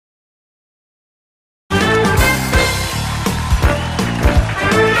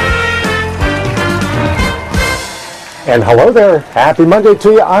And hello there. Happy Monday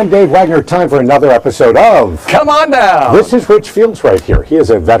to you. I'm Dave Wagner. Time for another episode of Come On Now. This is Rich Fields right here. He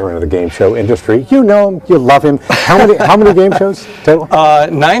is a veteran of the game show industry. You know him. You love him. How many game shows total?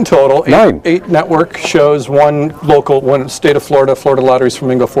 9 total. Nine. 8 network shows, 1 local, 1 state of Florida Lotteries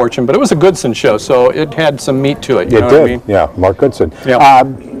Flamingo Fortune. But it was a Goodson show, so it had some meat to it. You know did. What I mean? Yeah, Mark Goodson. Yeah.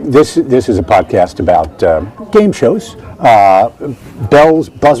 This is a podcast about game shows, bells,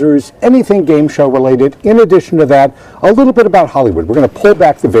 buzzers, anything game show related. In addition to that, a little bit about Hollywood. We're going to pull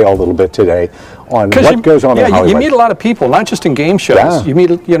back the veil a little bit today on what goes on in Hollywood. You meet a lot of people, not just in game shows. Yeah. You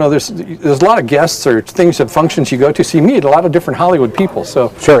meet, there's a lot of guests or things at functions you go to, so you meet a lot of different Hollywood people.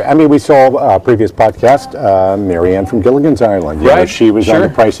 So sure. I mean, we saw a previous podcast, Marianne from Gilligan's Island. Right. She was on The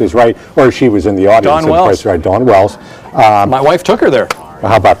Price is Right, or she was in the audience. Dawn of Wells. The Price is Right. Dawn Wells. My wife took her there.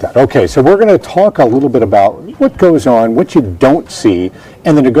 How about that? Okay, so we're going to talk a little bit about what goes on, what you don't see,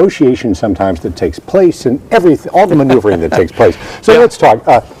 and the negotiation sometimes that takes place, and everything, all the maneuvering that takes place. So let's talk.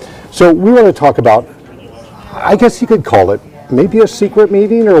 So we want to talk about, I guess you could call it maybe a secret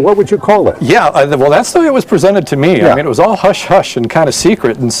meeting, or what would you call it? Yeah, well, that's the way it was presented to me. Yeah. I mean, it was all hush-hush and kind of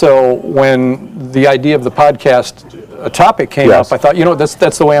secret. And so when the idea of the podcast topic came up, I thought,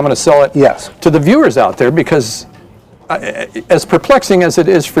 that's the way I'm going to sell it to the viewers out there, because as perplexing as it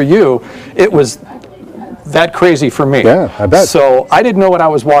is for you, it was that crazy for me. Yeah, I bet. So I didn't know what I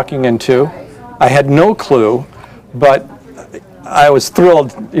was walking into. I had no clue, but I was thrilled,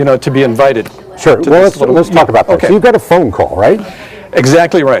 to be invited. Sure. Well, let's talk about that. Okay. So you got a phone call, right?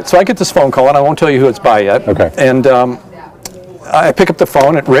 Exactly right. So I get this phone call, and I won't tell you who it's by yet. Okay. And I pick up the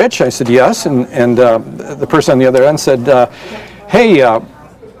phone at Rich. I said yes, and the person on the other end said, "Hey,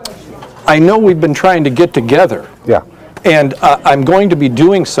 I know we've been trying to get together." Yeah. And I'm going to be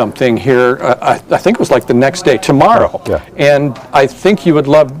doing something here, I think it was like the next day, tomorrow. Yeah. And I think you would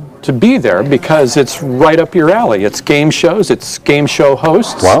love to be there because it's right up your alley. It's game shows, it's game show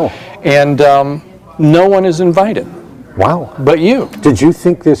hosts. Wow. And no one is invited. Wow. But you. Did you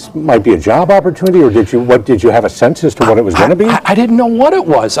think this might be a job opportunity, or did you have a sense as to what it was going to be? I didn't know what it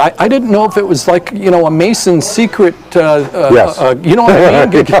was. I didn't know if it was like, a Mason's secret, Yes. you know what I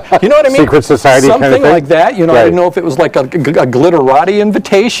mean? You know what I mean? Secret society Something kind of thing? like that. I Right. didn't know if it was like a glitterati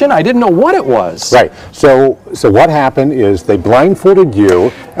invitation. I didn't know what it was. Right. So what happened is they blindfolded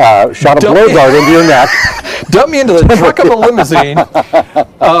you, shot a blow dart into your neck. Dumped me into the trunk of a limousine.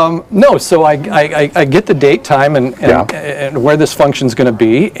 No, so I get the date, time, and where this function's going to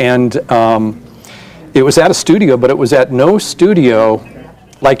be, and it was at a studio, but it was at no studio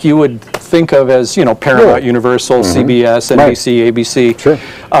like you would think of as Paramount, Universal, CBS, NBC, ABC. Sure.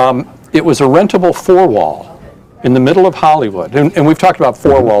 It was a rentable 4-wall in the middle of Hollywood, and we've talked about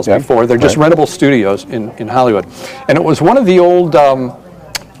 4 walls before. They're just rentable studios in Hollywood, and it was one of the old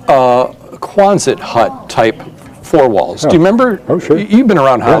Quonset hut type 4 walls. Do you remember? Oh, sure. You've been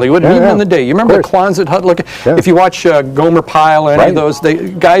around Hollywood, even in the day. You remember the Quonset hut? If you watch Gomer Pyle or any of those,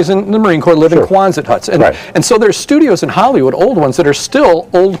 guys in the Marine Corps live in Quonset huts. And so there's studios in Hollywood, old ones, that are still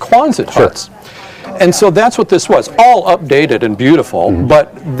old Quonset huts. And so that's what this was, all updated and beautiful,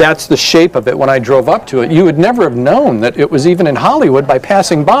 but that's the shape of it when I drove up to it. You would never have known that it was even in Hollywood by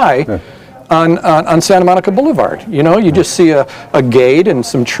passing by on Santa Monica Boulevard. You just see a gate and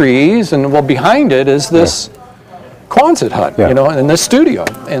some trees, and behind it is this Quonset hut, in this studio.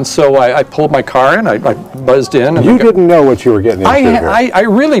 And so I pulled my car in, I buzzed in. And you didn't know what you were getting into here. I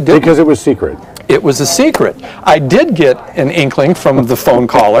really didn't. Because it was secret. It was a secret. I did get an inkling from the phone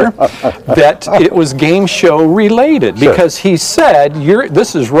caller that it was game show related, because he said,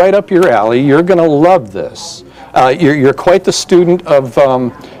 this is right up your alley, you're going to love this. You're quite the student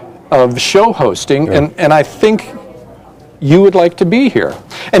of show hosting, and I think you would like to be here.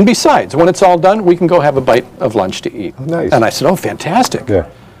 And besides, when it's all done, we can go have a bite of lunch to eat. Nice. And I said, oh, fantastic. Yeah.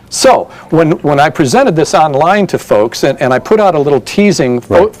 So when I presented this online to folks, and I put out a little teasing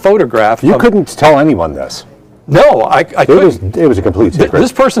photograph. You couldn't tell anyone this. No, I couldn't. It was a complete secret.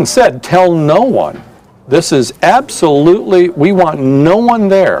 This person said, tell no one. This is absolutely, we want no one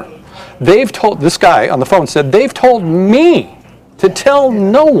there. This guy on the phone said, they've told me to tell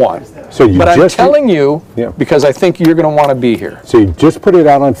no one. But I'm telling you because I think you're going to want to be here. So you just put it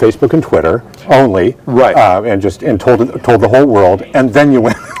out on Facebook and Twitter only, right? And told the whole world, and then you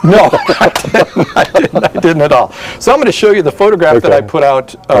went. No, I didn't at all. So I'm going to show you the photograph that I put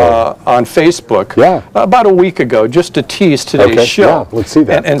out on Facebook about a week ago, just to tease today's show. Yeah, let's see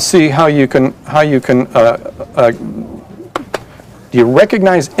that and see how you can. Do you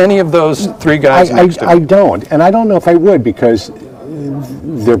recognize any of those 3 guys next to me? I don't, and I don't know if I would, because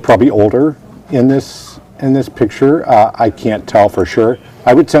they're probably older in this in this picture. I can't tell for sure.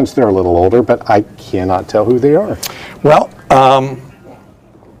 I would sense they're a little older, but I cannot tell who they are. Well,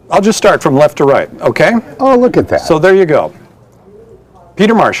 I'll just start from left to right, okay? Oh, look at that. So there you go.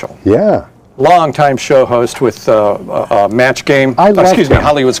 Peter Marshall. Yeah. Longtime show host with Match Game.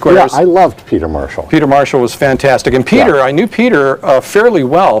 Hollywood Squares. Yeah, I loved Peter Marshall. Peter Marshall was fantastic. And Peter, I knew Peter fairly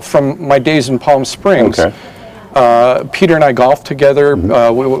well from my days in Palm Springs. Okay. Peter and I golfed together,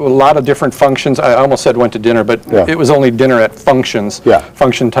 a lot of different functions. I almost said went to dinner, but it was only dinner at functions,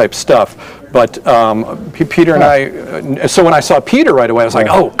 function type stuff. But Peter and I, so when I saw Peter right away, I was like,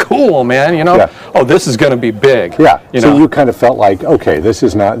 oh, cool, man, you know, oh, this is going to be big. Yeah, so you kind of felt like, okay, this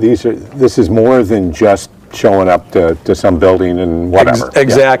is more than just showing up to some building and whatever.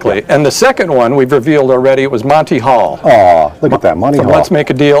 Exactly. And the second one we've revealed already, it was Monty Hall. Oh, look at that, Monty Hall. Let's Make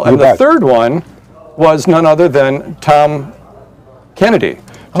a Deal. And the third one was none other than Tom Kennedy.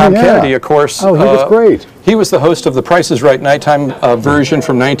 Tom Kennedy, of course. Oh, he was great. He was the host of the Price is Right nighttime version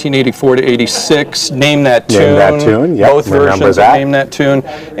from 1984 to 86. Name That Tune. Name That Tune, yep. Both versions of Name That Tune.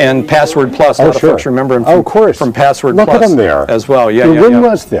 And Password Plus. A lot of folks remember him from Password Plus. Look at him there. As well. When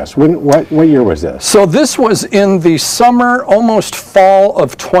was this? What year was this? So this was in the summer, almost fall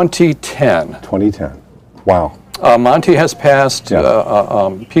of 2010. 2010. Wow. Monty has passed.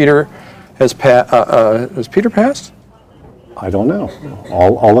 Peter has passed. Has Peter passed? I don't know.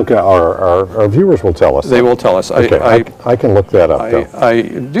 I'll look at our viewers will tell us. They will tell us. Okay, I can look that up. I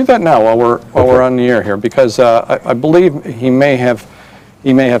do that now while we're on the air here because I believe he may have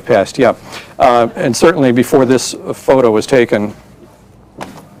passed. Yeah, and certainly before this photo was taken.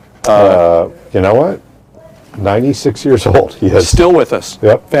 You know what? 96 years old. He is still with us.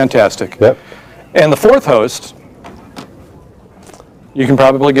 Yep. Fantastic. Yep. And the fourth host, you can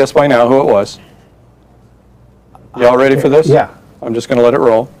probably guess by now who it was. Y'all ready for this? Yeah. I'm just going to let it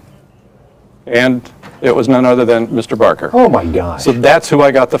roll. And it was none other than Mr. Barker. Oh, my God. So that's who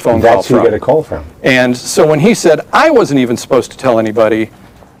I got the phone call from. That's who you get a call from. And so when he said, I wasn't even supposed to tell anybody,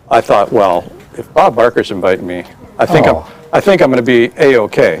 I thought, well, if Bob Barker's inviting me, I think I'm going to be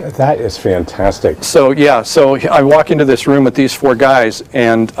A-OK. That is fantastic. So, so I walk into this room with these four guys,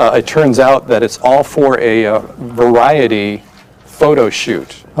 and it turns out that it's all for a Variety photo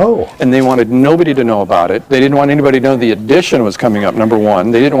shoot. Oh. And they wanted nobody to know about it. They didn't want anybody to know the edition was coming up, number one.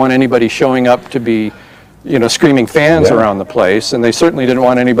 They didn't want anybody showing up to be, screaming fans around the place. And they certainly didn't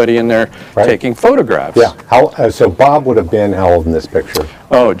want anybody in there taking photographs. Yeah. So Bob would have been how old in this picture?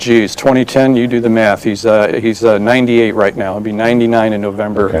 Oh, geez. 2010, you do the math. He's 98 right now. He'll be 99 in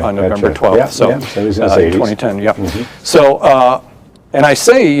November, on November 12th. Yeah, so he's in his 80s. 2010, yeah. Mm-hmm. So, and I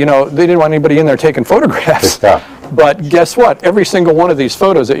say, they didn't want anybody in there taking photographs. But guess what? Every single one of these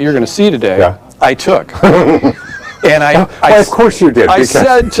photos that you're going to see today, I took. And of course you did. I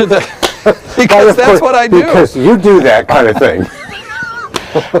said to the, because that's what I do. Because you do that kind of thing.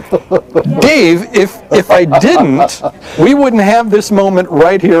 Dave, if I didn't, we wouldn't have this moment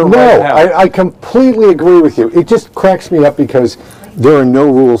right here, right now. I completely agree with you. It just cracks me up because there are no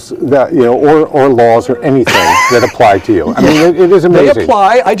rules that or laws or anything that apply to you. I mean, it is amazing. They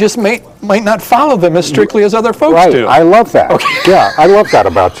apply. I just might not follow them as strictly as other folks do. I love that. Okay. Yeah, I love that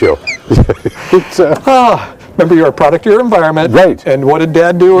about you. It's, remember, you're a product of your environment. Right. And what did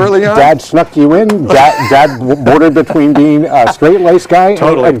Dad do early on? Dad snuck you in. Dad bordered between being a straight-laced guy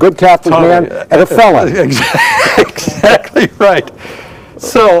and a good Catholic man and a felon. Exactly right.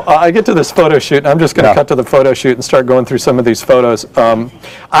 So I get to this photo shoot, and I'm just going to cut to the photo shoot and start going through some of these photos.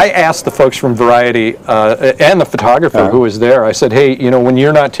 I asked the folks from Variety and the photographer who was there, I said, hey, when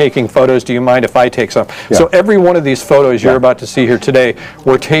you're not taking photos, do you mind if I take some? So every one of these photos you're about to see here today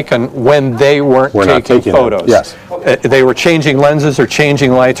were taken when they weren't taking photos. Yes. They were changing lenses or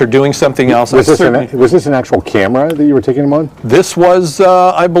changing lights or doing something else. Was this an actual camera that you were taking them on? This was,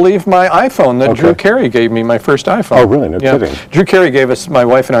 I believe, my iPhone that Drew Carey gave me, my first iPhone. Oh, really? No kidding. Drew Carey gave us, my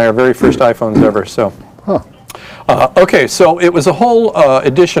wife and I, our very first iPhones ever. So, okay, so it was a whole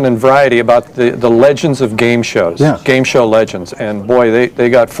edition in Variety about the legends of game shows, game show legends, and boy, they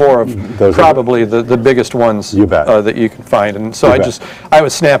got four of probably the biggest ones that you can find. And so I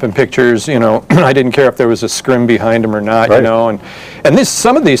was snapping pictures. I didn't care if there was a scrim behind them or not. And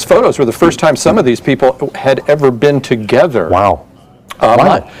some of these photos were the first time some of these people had ever been together. Wow.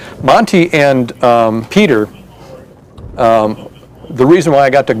 Monty and Peter. The reason why I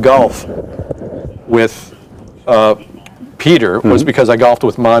got to golf with Peter was because I golfed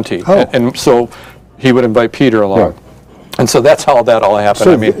with Monty, and so he would invite Peter along, and so that's how that all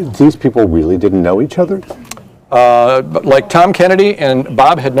happened. So these people really didn't know each other? Like Tom Kennedy and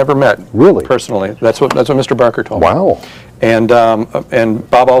Bob had never met. Really? Personally. That's what Mr. Barker told me. Wow. And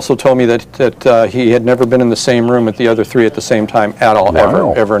Bob also told me that he had never been in the same room with the other three at the same time at all,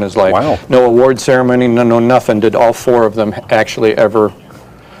 ever in his life. Wow. No award ceremony, no nothing. Did all four of them actually ever?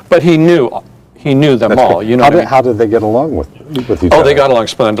 But he knew them all. Cool. You know. How did they get along with each other? Oh, they got along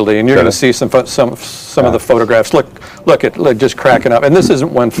splendidly, and you're going to see some of the photographs. Look just cracking up. And this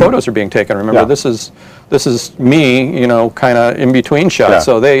isn't when photos are being taken. Remember, this is me, you know, kind of in between shots. Yeah.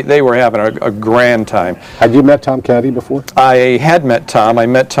 So they were having a grand time. Had you met Tom Kennedy before? I had met Tom. I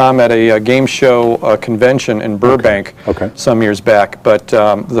met Tom at a game show convention in Burbank some years back. But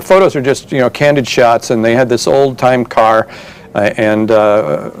the photos are just, you know, candid shots, and they had this old time car. And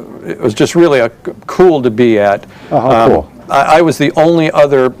it was just really cool to be at. Oh, how cool. I was the only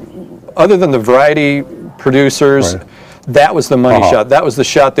other than the variety producers, that was the money shot. That was the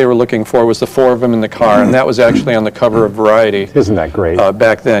shot they were looking for, was the four of them in the car, and that was actually on the cover of Variety. Isn't that great?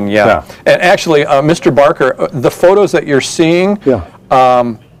 Back then, yeah. And actually, Mr. Barker, the photos that you're seeing,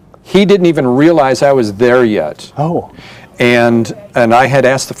 he didn't even realize I was there yet. Oh. And I had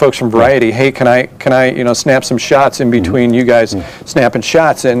asked the folks from Variety, hey, can I you know, snap some shots in between you guys snapping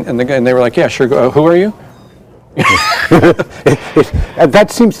shots? And they were like, yeah, sure. Who are you? That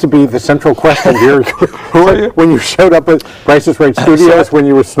seems to be the central question here. Who are you? When you showed up at Price is Right Studios, when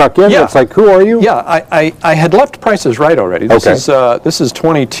you were snuck in, it's like, who are you? Yeah, I had left Price is Right already. This is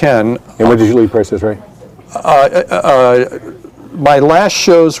 2010. And when did you leave Price is Right? My last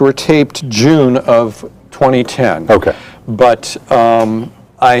shows were taped June of 2010. Okay. But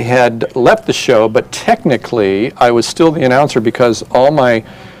I had left the show, but technically I was still the announcer because all my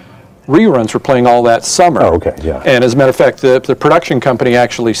reruns were playing all that summer. Oh, okay, yeah. And as a matter of fact, the production company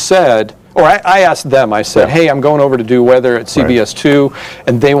actually said, or I asked them, I said, hey, I'm going over to do weather at CBS 2,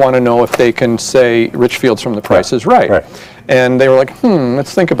 and they want to know if they can say Rich Fields from The Price is Right. And they were like,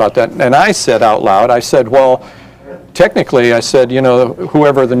 let's think about that. And I said out loud, I said, well, technically, I said, you know,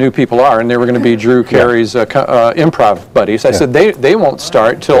 whoever the new people are, and they were going to be Drew Carey's improv buddies, I said, they won't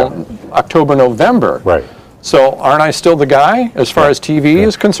start till October, November. Right. So aren't I still the guy as far as TV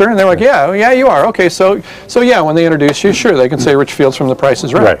is concerned? And they're like, yeah, you are. Okay, so yeah, when they introduce you, sure, they can say Rich Fields from The Price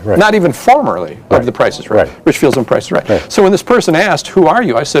is Right. Not even formerly of The Price is Right. Rich Fields from The Price is Right. So when this person asked, who are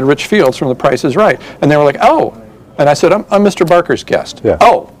you? I said, Rich Fields from The Price is Right. And they were like, oh. And I said, I'm Mr. Barker's guest. Yeah.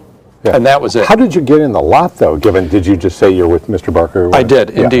 Oh. Yeah. And that was it. How did you get in the lot, though, did you just say you're with Mr. Barker? I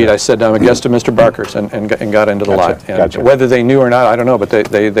did, indeed. I said, I'm a guest of Mr. Barker's and got into the lot. And whether they knew or not, I don't know, but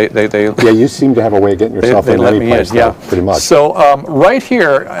they yeah, you seem to have a way of getting yourself in any place, pretty much. So right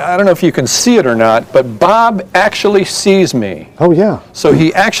here, I don't know if you can see it or not, but Bob actually sees me. Oh, yeah. So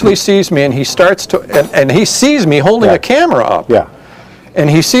he actually sees me, and he starts to, and he sees me holding a camera up. Yeah.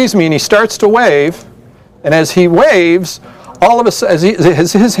 And he sees me, and he starts to wave, and as he waves, all of a sudden,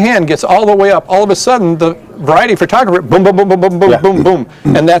 as his hand gets all the way up, all of a sudden the Variety photographer, boom, boom, boom, boom, boom, boom, boom, boom,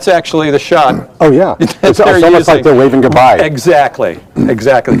 and that's actually the shot. Oh yeah, it's almost like they're waving goodbye. Exactly,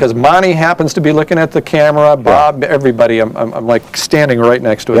 because Monty happens to be looking at the camera. Bob, everybody, I'm like standing right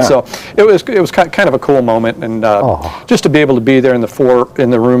next to it. So it was kind of a cool moment, and just to be able to be there in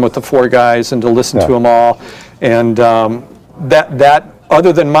the room with the four guys and to listen to them all, and that.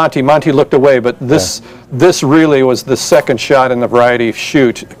 Other than Monty looked away, but this really was the second shot in the Variety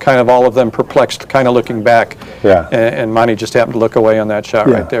shoot, kind of all of them perplexed, kind of looking back. Yeah. And Monty just happened to look away on that shot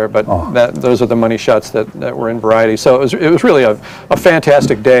right there. But those are the money shots that were in Variety. So it was really a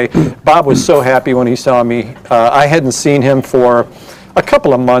fantastic day. Bob was so happy when he saw me. I hadn't seen him for a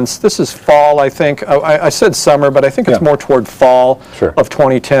couple of months. This is fall, I think. I said summer, but I think it's more toward fall of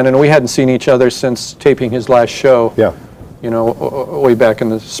 2010. And we hadn't seen each other since taping his last show. Yeah. You know, way back in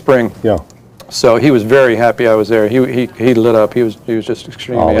the spring. Yeah. So he was very happy I was there. He lit up. He was just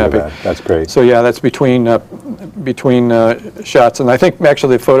extremely happy. That's great. So yeah, that's between shots, and I think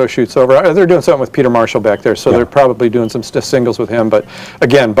actually the photo shoot's over. They're doing something with Peter Marshall back there, so they're probably doing some singles with him. But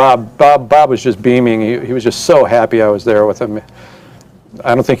again, Bob was just beaming. He was just so happy I was there with him.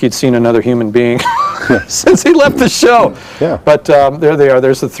 I don't think he'd seen another human being since he left the show. Yeah. But there they are.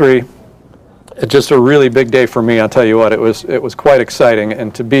 There's the three. It's just a really big day for me. I'll tell you what, it was quite exciting,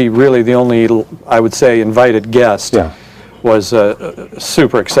 and to be really the only, I would say, invited guest was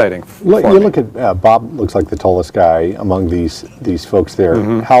super exciting. You look at Bob. Looks like the tallest guy among these folks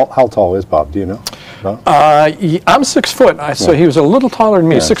there. How tall is Bob? Do you know? I'm 6 foot, so he was a little taller than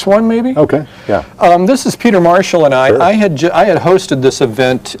me, 6'1" maybe. Okay, yeah. This is Peter Marshall and I. Sure. I had hosted this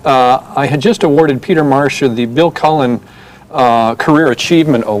event. I had just awarded Peter Marshall the Bill Cullen Career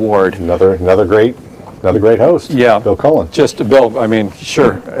Achievement Award. Another great Another great host. Yeah. Bill Cullen. Just Bill, I mean,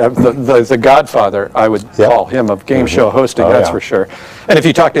 sure. The godfather, I would call him, of game show hosting, that's for sure. And if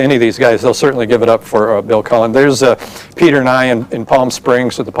you talk to any of these guys, they'll certainly give it up for Bill Cullen. There's Peter and I in Palm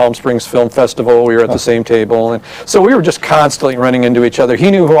Springs at the Palm Springs Film Festival. We were at the same table. And so we were just constantly running into each other.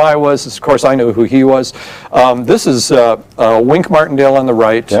 He knew who I was. Of course, I knew who he was. This is Wink Martindale on the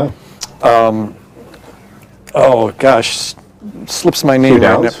right. Yeah. Oh, gosh. Slips my name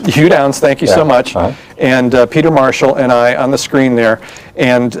right now. Hugh Downs, thank you so much. And Peter Marshall and I on the screen there.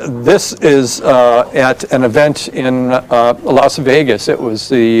 And this is at an event in Las Vegas. It was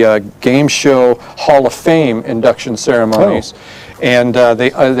the Game Show Hall of Fame induction ceremonies. And they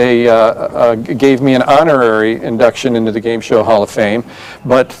gave me an honorary induction into the Game Show Hall of Fame.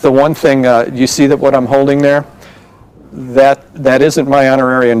 But the one thing, you see that what I'm holding there? That isn't my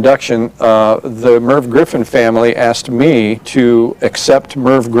honorary induction. The Merv Griffin family asked me to accept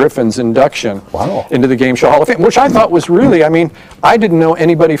Merv Griffin's induction into the Game Show Hall of Fame, which I thought was really, I mean, I didn't know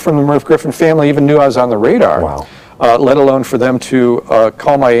anybody from the Merv Griffin family even knew I was on the radar. Let alone for them to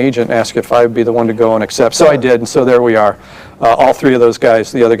call my agent and ask if I'd be the one to go and accept. So I did, and so there we are. All three of those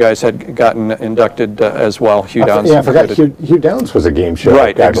guys, the other guys had gotten inducted as well. Hugh Downs. I forgot Hugh Downs was a game show guy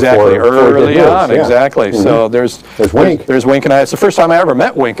exactly. Early on, exactly. So there's Wink. There's Wink and I. It's the first time I ever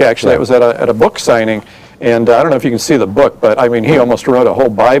met Wink, actually. It was at a book signing. And I don't know if you can see the book, but I mean, he almost wrote a whole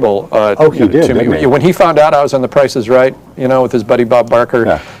Bible to me. When he found out I was on The Price is Right, with his buddy Bob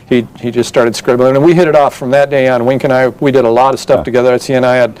Barker, he just started scribbling. And we hit it off from that day on. Wink and I, we did a lot of stuff together. He and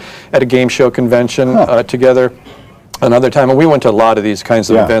I had at a game show convention together another time. And we went to a lot of these kinds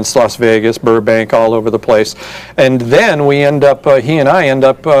of events, Las Vegas, Burbank, all over the place. And then we end up, he and I end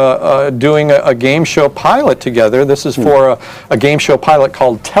up doing a game show pilot together. This is for a game show pilot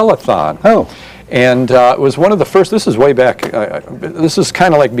called Telethon. And it was one of the first, this is way back, this is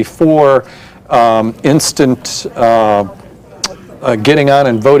kind of like before instant getting on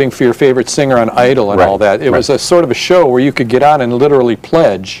and voting for your favorite singer on Idol and all that. It was a sort of a show where you could get on and literally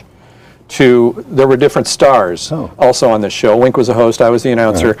pledge to, there were different stars also on this show. Wink was a host, I was the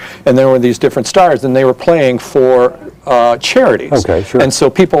announcer, and there were these different stars, and they were playing for charities. And so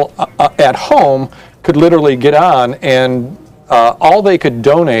people at home could literally get on and all they could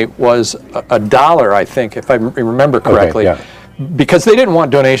donate was $1, I think, if I remember correctly, because they didn't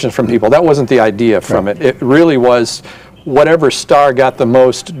want donations from people. That wasn't the idea from it. It really was whatever star got the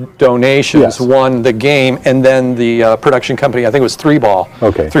most donations won the game, and then the production company, I think it was Three Ball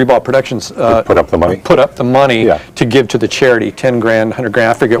Productions, put up the money. Put up the money to give to the charity, 10 grand, 100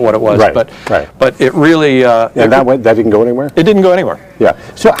 grand, I forget what it was, but it really. And that didn't go anywhere. It didn't go anywhere. Yeah.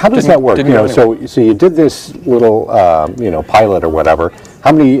 So how does that work? So you did this little pilot or whatever.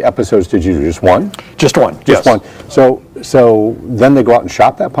 How many episodes did you do? Just one? Just one. Just one. So then they go out and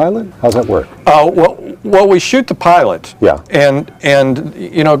shop that pilot? How's that work? Well, we shoot the pilot. And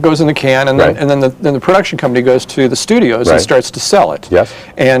it goes in the can, and then the production company goes to the studios and starts to sell it.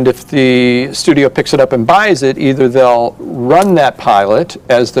 And if the studio picks it up and buys it, either they'll run that pilot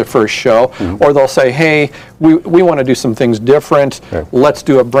as their first show, or they'll say, hey, we want to do some things different. Let's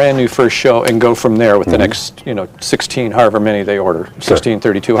do a brand new first show and go from there with the next 16, however many they order, 16,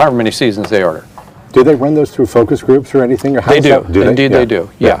 32, however many seasons they order. Do they run those through focus groups or anything? Or how they do. Indeed, they do.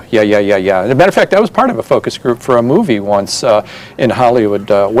 Yeah. As a matter of fact, I was part of a focus group for a movie once in Hollywood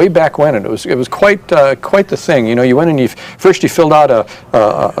way back when, and it was quite the thing. You went and you filled out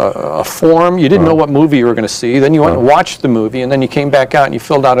a form. You didn't know what movie you were going to see. Then you went and watched the movie, and then you came back out and you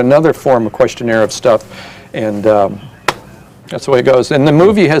filled out another form, a questionnaire of stuff, and that's the way it goes. And the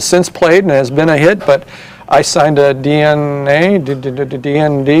movie has since played and has been a hit, but I signed a DND,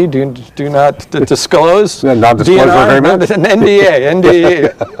 do not disclose. Non-disclosure agreement? An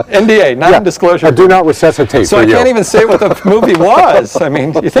NDA, non-disclosure. Do not resuscitate. So I can't even say what the movie was. I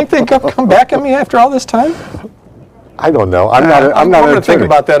mean, you think they'd come back at me after all this time? I don't know. I'm not an attorney. going to think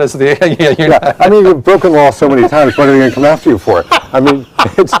about that as the I mean, you've broken law so many times. What are they going to come after you for? I mean,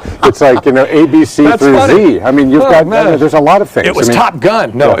 it's like A, B, C through Z. I mean, you've got there's a lot of things. It was Top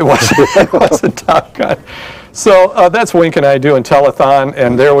Gun. No, it wasn't. It wasn't Top Gun. So that's Wink and I doing Telethon,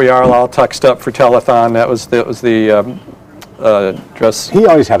 and there we are, all tucked up for Telethon. That was the dress. He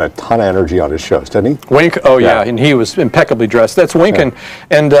always had a ton of energy on his shows, didn't he? Wink, and he was impeccably dressed. That's Wink and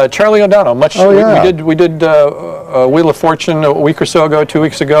Charlie O'Donnell. We did Wheel of Fortune a week or so ago, 2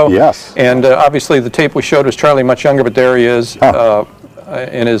 weeks ago. Yes. And obviously the tape we showed was Charlie much younger, but there he is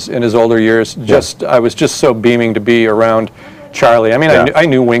in his older years. I was just so beaming to be around Charlie. I mean, I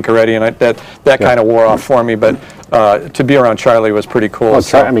knew Wink already, and that kind of wore off for me, but to be around Charlie was pretty cool. Well,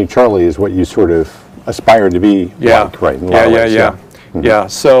 Charlie is what you sort of aspire to be like, right? Yeah.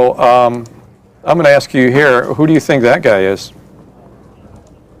 So I'm going to ask you here, who do you think that guy is?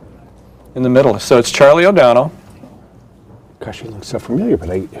 In the middle. So it's Charlie O'Donnell. Gosh, he looks so familiar, but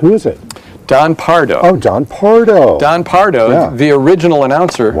who is it? Don Pardo. Oh, Don Pardo. Don Pardo, the original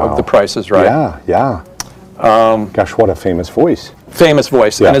announcer of The Price is Right. Yeah, yeah. Gosh, what a famous voice. Famous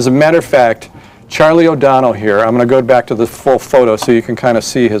voice. Yeah. And as a matter of fact, Charlie O'Donnell here, I'm going to go back to the full photo so you can kind of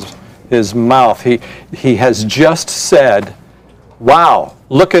see his mouth. He has just said, wow,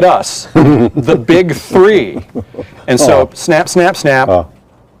 look at us, the big three. And so snap, snap, snap.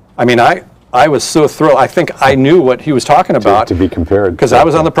 I mean, I was so thrilled. I think I knew what he was talking about. To be compared. Because I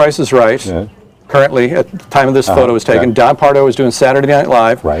was on The Price is Right. Yeah. Currently, at the time of this photo was taken. Don Pardo was doing Saturday Night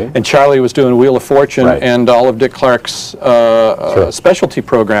Live. Right. And Charlie was doing Wheel of Fortune and all of Dick Clark's specialty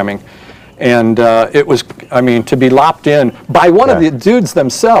programming. And it was, I mean, to be lopped in by one of the dudes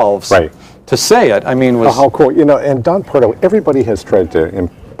themselves to say it, I mean, was... how cool. You know, and Don Pardo, everybody has tried to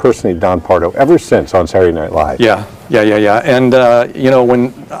impersonate Don Pardo ever since on Saturday Night Live. Yeah. And, you know,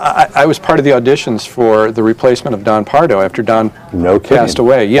 when I was part of the auditions for the replacement of Don Pardo after Don passed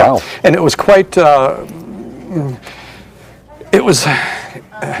away. Yeah. Wow. And it was quite, it was...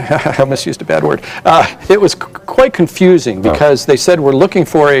 I misused a bad word. It was quite confusing because they said we're looking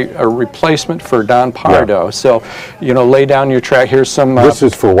for a replacement for Don Pardo. So, you know, lay down your track. Here's some. This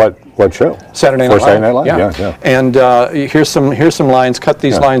is for what show? Saturday Night Live. Saturday Night Live. Yeah. And here's some lines. Cut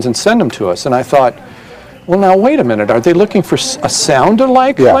these lines and send them to us. And I thought, well, now wait a minute. Are they looking for a sound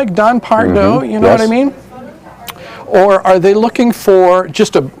alike like Don Pardo? You know what I mean? Or are they looking for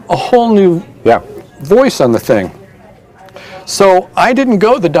just a whole new voice on the thing? So I didn't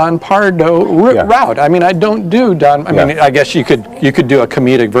go the Don Pardo route. I mean, I don't do Don. I mean, I guess you could do a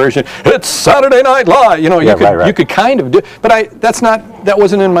comedic version. It's Saturday Night Live. You know, you could kind of do. But that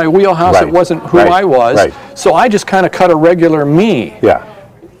wasn't in my wheelhouse. It wasn't who I was. So I just kind of cut a regular me.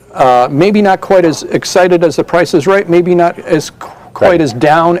 Yeah. Maybe not quite as excited as The Price is Right. Maybe not as quite as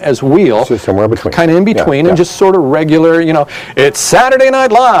down as Wheel. So somewhere between. Kind of in between, and just sort of regular. You know, it's Saturday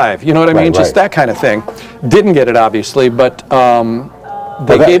Night Live. You know what I mean? Just that kind of thing. Didn't get it obviously, but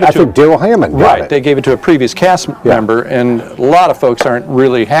they gave it to. I think Daryl Hammond got it. They gave it to a previous cast member, and a lot of folks aren't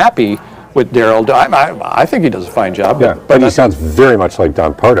really happy with Daryl. I think he does a fine job. Yeah, but he sounds very much like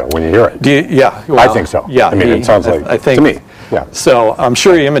Don Pardo when you hear it. Well, I think so. Yeah, I mean, it sounds like to me. Yeah. So I'm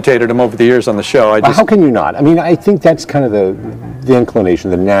sure you imitated him over the years on the show. How can you not? I mean, I think that's kind of the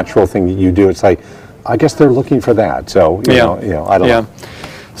inclination, the natural thing that you do. It's like, I guess they're looking for that. So you know, I don't know.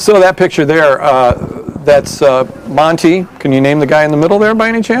 So that picture there, that's Monty. Can you name the guy in the middle there by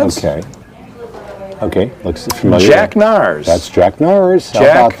any chance? Okay, looks familiar. Jack Nars. That's Jack Nars. How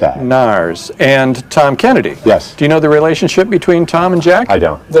about that? Jack Nars and Tom Kennedy. Yes. Do you know the relationship between Tom and Jack? I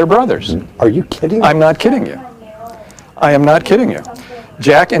don't. They're brothers. Are you kidding? I'm not kidding you. I am not kidding you.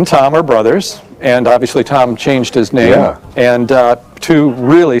 Jack and Tom are brothers, and obviously Tom changed his name. And two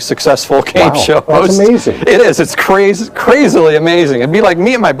really successful game show hosts. That's amazing. It is. It's crazily amazing. It'd be like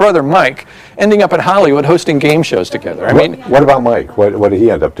me and my brother Mike ending up in Hollywood hosting game shows together. I mean, what about Mike? What did he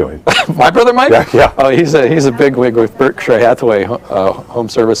end up doing? My brother Mike? Yeah. Oh, he's a bigwig with Berkshire Hathaway Home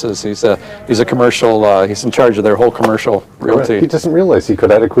Services. He's a commercial. He's in charge of their whole commercial realty. He doesn't realize he could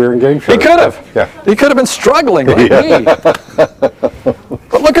have had a career in game shows. He could have. Yeah. He could have been struggling like me.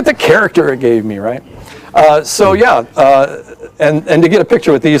 But look at the character it gave me, right? And to get a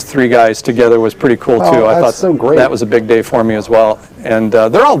picture with these three guys together was pretty cool too. I thought so great. That was a big day for me as well. And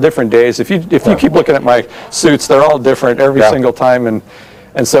they're all different days. If you keep looking at my suits, they're all different every single time.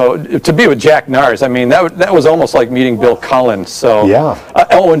 And so to be with Jack Nars, I mean, that was almost like meeting Bill Cullen. So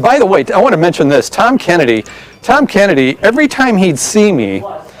oh, and by the way, I want to mention this. Tom Kennedy, every time he'd see me,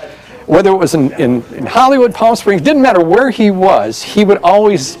 whether it was in Hollywood, Palm Springs, didn't matter where he was, he would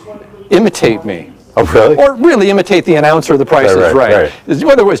always imitate me. Oh, really? Or really imitate the announcer of The Price is Right.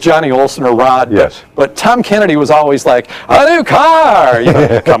 Whether it was Johnny Olson or Rod. Yes. But Tom Kennedy was always like, a new car, you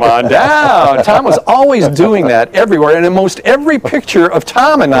know, come on down. Tom was always doing that everywhere. And in most every picture of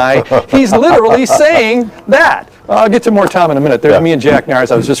Tom and I, he's literally saying that. I'll get to more Tom in a minute. There's me and Jack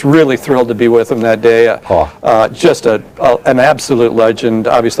Nars. I was just really thrilled to be with him that day. Just an absolute legend.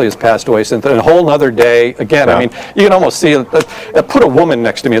 Obviously has passed away since then. A whole other day. Again, I mean, you can almost see put a woman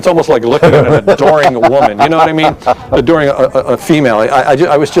next to me. It's almost like looking at an adoring woman. You know what I mean? Adoring a female.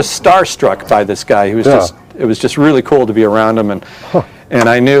 I was just starstruck by this guy. He was just. It was just really cool to be around him, And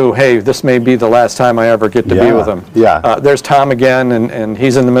I knew, hey, this may be the last time I ever get to be with him. Yeah. There's Tom again, and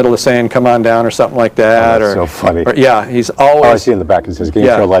he's in the middle of saying, come on down, or something like that. That's so funny. Yeah, he's always... Oh, I see in the back, it says Game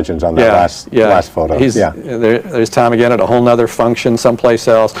Show Legends on that last photo. There's Tom again at a whole nother function someplace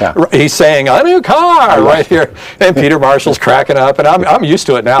else. Yeah. He's saying, a new car, right here. And Peter Marshall's cracking up, and I'm used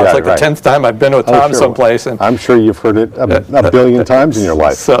to it now. It's like the 10th time I've been with Tom someplace. And I'm sure you've heard it a billion times in your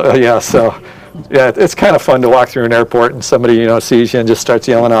life. Yeah, it's kind of fun to walk through an airport and somebody sees you and just starts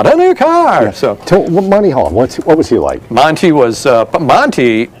yelling out, "A new car!" Yeah. So Monty Hall, what was he like? Monty was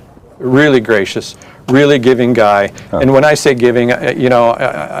really gracious, really giving guy. And when I say giving,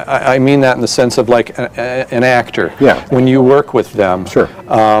 I mean that in the sense of like an actor. Yeah. When you work with them, sure.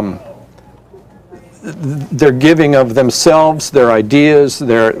 They're giving of themselves, their ideas,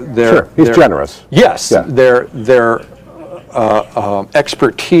 Sure. He's generous. Yes, yeah. their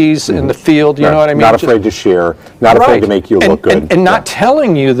expertise in the field, you know what I mean? Not afraid to share, not afraid to make you look good. And not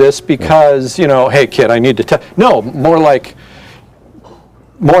telling you this because, hey kid, I need to tell. No, more like,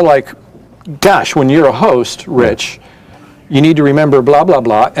 gosh, when you're a host, Rich, you need to remember blah, blah,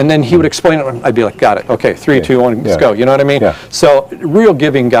 blah. And then he would explain it. I'd be like, got it. Okay, 3, 2, 1, let's go. You know what I mean? Yeah. So, real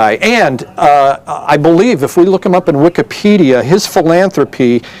giving guy. And I believe if we look him up in Wikipedia, his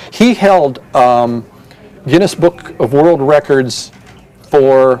philanthropy, he held Guinness Book of World Records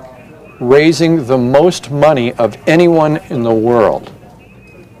for raising the most money of anyone in the world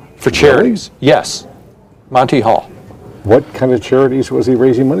for charities. Really? Yes, Monty Hall. What kind of charities was he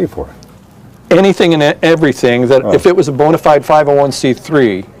raising money for? Anything and everything that if it was a bona fide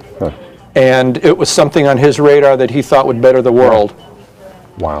 501c3 and it was something on his radar that he thought would better the world,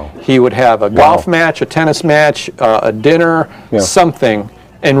 wow, he would have a golf match, a tennis match, a dinner, something,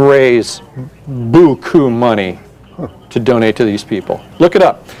 and raise buku money to donate to these people. Look it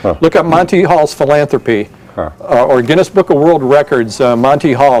up. Look up Monty Hall's philanthropy or Guinness Book of World Records,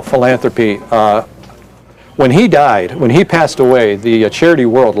 Monty Hall philanthropy. When he died, when he passed away, the charity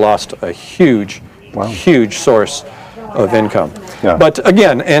world lost a huge source of income. Yeah. But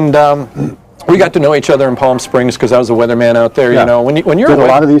again, and we got to know each other in Palm Springs because I was a weatherman out there. You know, when you're did a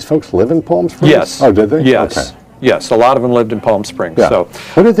lot of these folks live in Palm Springs? Yes. Oh, did they? Yes. Okay. Yes, a lot of them lived in Palm Springs. Yeah. So,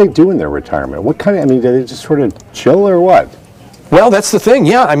 what did they do in their retirement? What kind of? I mean, did they just sort of chill or what? Well, that's the thing.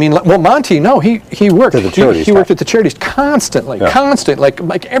 Yeah, I mean, well, Monty, no, he worked. He worked at the charities constantly,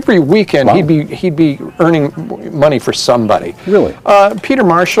 like every weekend. He'd be earning money for somebody. Really? Peter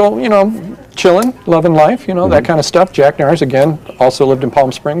Marshall, chilling, loving life, that kind of stuff. Jack Nars again also lived in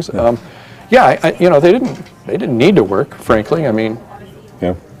Palm Springs. They didn't need to work, frankly. I mean,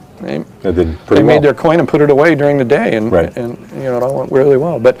 they made their coin and put it away during the day, and it all went really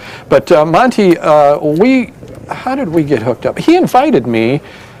well. But Monty, how did we get hooked up? He invited me.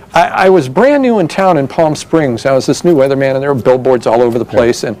 I was brand new in town in Palm Springs. I was this new weatherman, and there were billboards all over the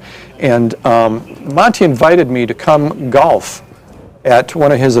place. And Monty invited me to come golf at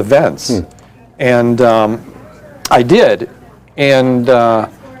one of his events, and I did. And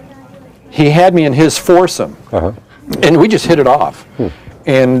he had me in his foursome, and we just hit it off.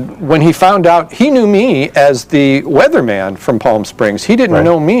 And when he found out, he knew me as the weatherman from Palm Springs. He didn't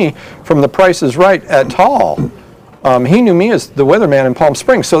know me from The Price is Right at all. He knew me as the weatherman in Palm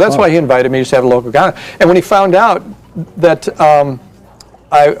Springs. So that's why he invited me to just have a local guy. And when he found out that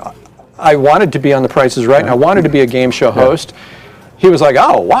I wanted to be on The Price is Right, and I wanted to be a game show host, he was like,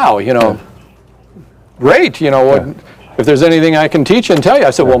 oh, wow, great, if there's anything I can teach you and tell you.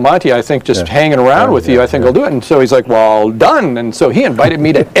 I said, well, Monty, I think just hanging around with you, I think I'll do it. And so he's like, well, done. And so he invited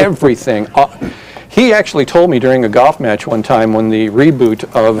me to everything. He actually told me during a golf match one time when the reboot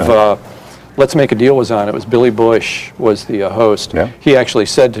of Let's Make a Deal was on. It was Billy Bush was the host. Yeah. He actually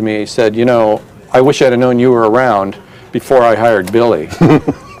said to me, he said, I wish I'd have known you were around before I hired Billy.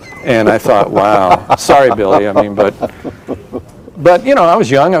 And I thought, wow, sorry, Billy. I mean, but I was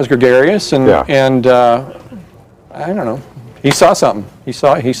young, I was gregarious, and I don't know. He saw something. He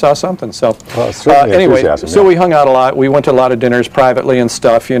saw something. So anyway, so we hung out a lot. We went to a lot of dinners privately and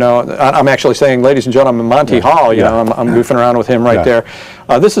stuff. I'm actually saying, ladies and gentlemen, Monty Hall. I'm goofing around with him right there.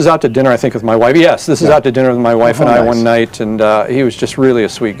 This is out to dinner, I think, with my wife. Yes, this is out to dinner with my wife and I one night, and he was just really a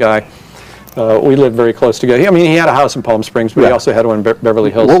sweet guy. We lived very close together. I mean, he had a house in Palm Springs, but he also had one in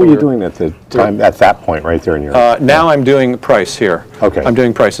Beverly Hills. What were you doing at the time, at that point, right there in your... now I'm doing Price here. Okay. I'm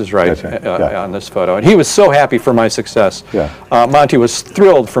doing Price is Right on this photo. And he was so happy for my success. Yeah. Monty was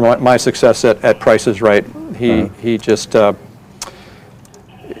thrilled for my success at Price is Right. He just...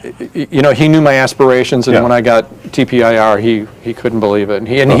 he knew my aspirations, and when I got TPIR, he couldn't believe it.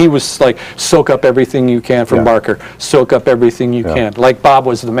 And he was like, soak up everything you can from Barker, soak up everything you can. Like Bob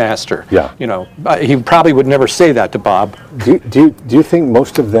was the master. Yeah. You know, he probably would never say that to Bob. Do you think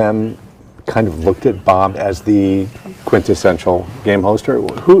most of them kind of looked at Bob as the quintessential game host? Or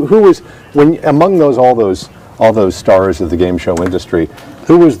who was, when among all those stars of the game show industry,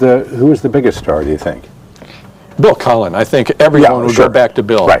 who was the biggest star, do you think? Bill Cullen. I think everyone would go back to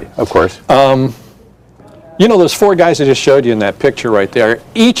Bill. Right, of course. You know, those 4 guys I just showed you in that picture right there,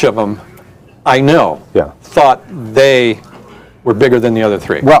 each of them, I know, thought they were bigger than the other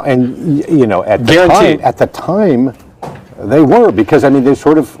 3. Well, and you know, at the time, they were, because I mean, they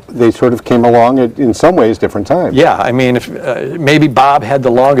sort of came along at, in some ways, different times. Yeah, I mean, if maybe Bob had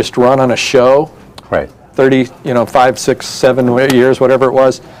the longest run on a show, right? 30, 5, 6, 7 years, whatever it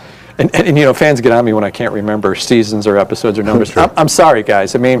was. And you know, fans get on me when I can't remember seasons or episodes or numbers. Sure. I'm sorry,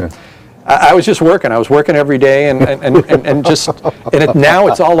 guys. I mean, I was just working. I was working every day, and just now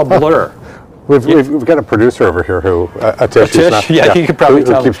it's all a blur. We've got a producer over here who Atish, he could probably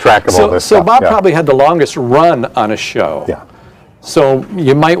tell. Who keeps track of all this so stuff. Bob probably had the longest run on a show. Yeah. So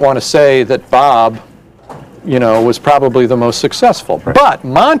you might want to say that Bob, you know, was probably the most successful. Right. But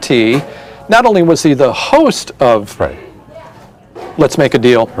Monty, not only was he the host of Let's Make a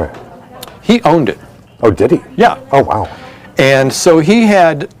Deal, he owned it. Oh, did he? Yeah. Oh, wow. And so he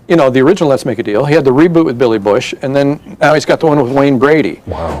had, you know, the original Let's Make a Deal. He had the reboot with Billy Bush, and then now he's got the one with Wayne Brady.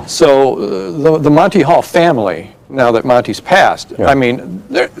 Wow. So the Monty Hall family, now that Monty's passed, I mean,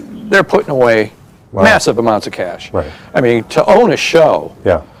 they're putting away massive amounts of cash. Right. I mean, to own a show.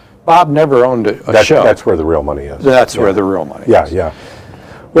 Yeah. Bob never owned a show. That's where the real money is. That's where the real money is. Yeah.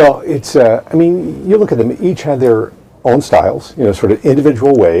 Well, it's, I mean, you look at them, each had their own styles, you know, sort of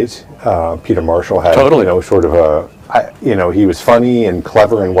individual ways. Peter Marshall had, you know, sort of you know, he was funny and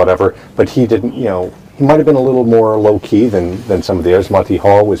clever and whatever, but he didn't, you know, he might have been a little more low key than some of the others. Monty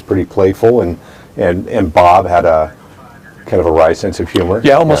Hall was pretty playful, and Bob had a kind of a wry sense of humor.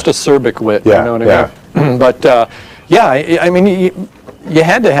 Yeah, almost acerbic wit. Yeah, you know what I mean? But I mean, you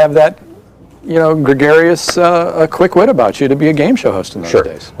had to have that, you know, gregarious, quick wit about you to be a game show host in those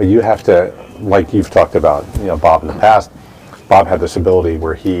days. Well, you have to, like you've talked about, you know, Bob in the past. Bob had this ability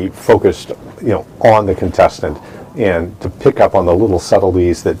where he focused, you know, on the contestant and to pick up on the little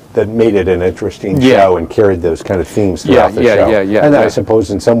subtleties that made it an interesting show and carried those kind of themes throughout the show. And I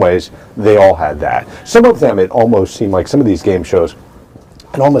suppose in some ways they all had that. Some of them, it almost seemed like, some of these game shows,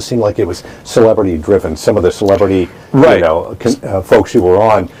 it almost seemed like it was celebrity driven. Some of the celebrity, you know, folks who were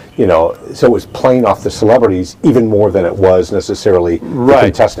on, you know, so it was playing off the celebrities even more than it was necessarily the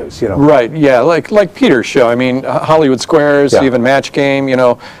contestants, you know. Right, yeah, like Peter's show. I mean, Hollywood Squares, even Match Game, you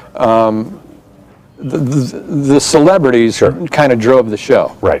know, the celebrities kind of drove the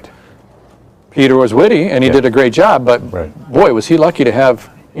show. Right. Peter was witty, and he did a great job, but boy, was he lucky to have,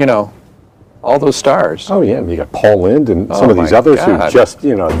 you know, all those stars. Oh yeah, you got Paul Lynde and some of these others who just,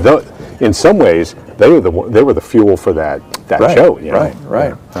 you know, in some ways they were the fuel for that show. You know?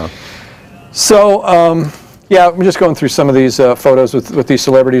 Right. Yeah. So yeah, I'm just going through some of these photos with these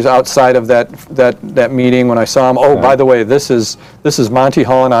celebrities outside of that meeting when I saw them. Oh, by the way, this is Monty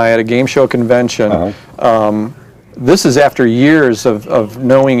Hall and I at a game show convention. This is after years of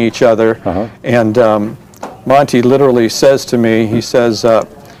knowing each other, and Monty literally says to me, he says,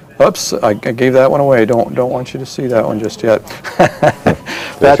 "Oops, I gave that one away. Don't want you to see that one just yet."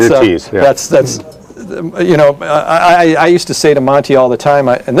 That's your tease. Yeah. That's you know, I used to say to Monty all the time,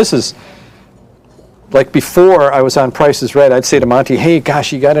 and this is like before I was on Price is Right, I'd say to Monty, "Hey,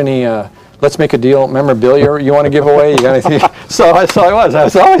 gosh, you got any Let's Make a Deal memorabilia you want to give away? You got anything?" So I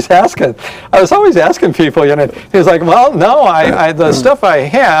was always asking people, you know. He was like, "Well, no, the stuff I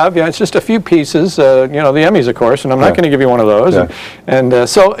have, you know, it's just a few pieces, you know, the Emmys, of course, and I'm not going to give you one of those." And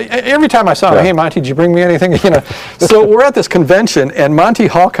so every time I saw him, "Hey, Monty, did you bring me anything?" You know. So we're at this convention, and Monty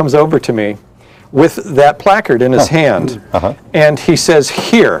Hall comes over to me with that placard in his hand, and he says,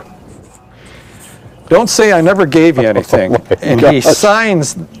 "Here. Don't say I never gave you anything." And he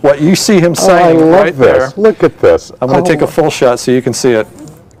signs what you see him signing right there. Look at this. I'm going to take a full shot so you can see it.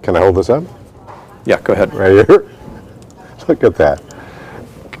 Can I hold this up? Yeah, go ahead. Right here. Look at that.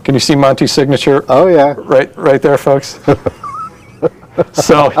 Can you see Monty's signature? Oh, yeah. Right there, folks.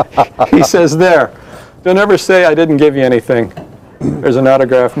 So he says there, "Don't ever say I didn't give you anything." There's an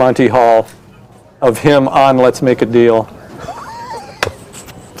autograph, Monty Hall, of him on Let's Make a Deal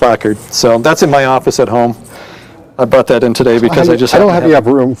placard. So that's in my office at home. I brought that in today because I don't have you have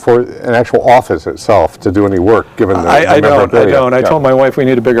room for an actual office itself to do any work, given the I don't. And I told my wife we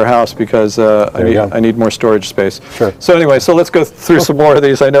need a bigger house because I need more storage space. Sure. So anyway, so let's go through some more of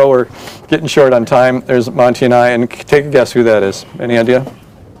these. I know we're getting short on time. There's Monty and I, and take a guess who that is. Any idea?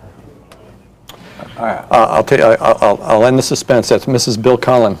 I'll end the suspense. That's Mrs. Bill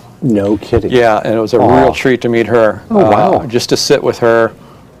Cullen. No kidding. Yeah, and it was a real treat to meet her. Oh, wow. Just to sit with her,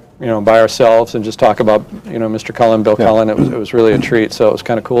 by ourselves and just talk about, Mr. Cullen, Bill Cullen. It was really a treat. So it was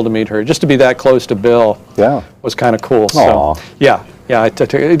kind of cool to meet her. Just to be that close to Bill was kind of cool. Aww. So, yeah.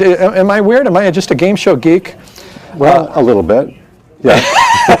 Am I weird? Am I just a game show geek? Well, a little bit. Yeah.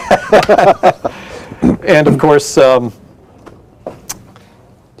 And of course, Hugh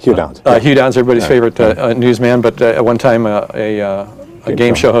Downs. Hugh Downs, everybody's favorite newsman, but at one time a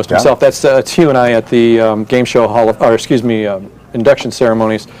game show host himself. That's Hugh and I at the game show induction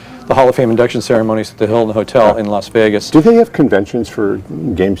ceremonies, the Hall of Fame induction ceremonies at the Hilton Hotel in Las Vegas. Do they have conventions for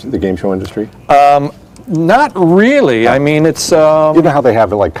the game show industry? Not really. I mean, it's... you know how they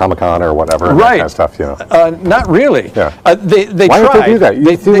have it like Comic-Con or whatever, and that kind of stuff, Not really. Yeah. They Why tried. would they do that?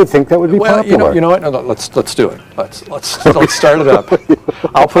 You would think that would be popular. You know what? No, let's do it. Let's start it up.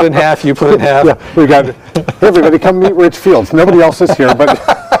 I'll put in half, you put in half. Yeah, we got, hey, everybody come meet Rich Fields. Nobody else is here, but...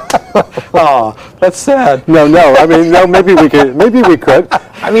 Oh, that's sad. No, I mean, no, maybe we could.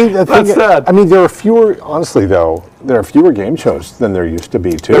 I mean, That's sad. I mean, there are fewer, honestly, though, there are fewer game shows than there used to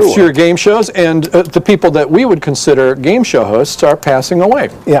be, too. There are fewer game shows, and the people that we would consider game show hosts are passing away.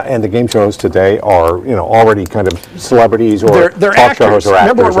 Yeah, and the game show hosts today are, already kind of celebrities or they're talk show hosts or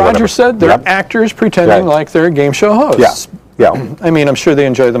actors. Remember what Roger said? They're actors pretending like they're game show hosts. Yeah. I mean, I'm sure they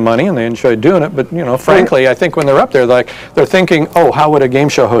enjoy the money and they enjoy doing it, but frankly, I think when they're up there, they're thinking, "Oh, how would a game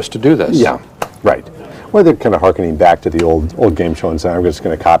show host to do this?" Yeah, right. Well, they're kind of hearkening back to the old game show and saying, "I'm just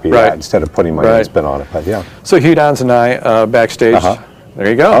going to copy that instead of putting my own spin on it." But yeah. So Hugh Downs and I backstage. There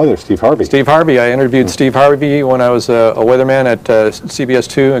you go. Oh, there's Steve Harvey. Steve Harvey. I interviewed Steve Harvey when I was a weatherman at CBS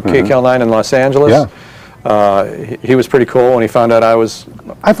 2 and KCAL9 in Los Angeles. Yeah. He was pretty cool when he found out I was.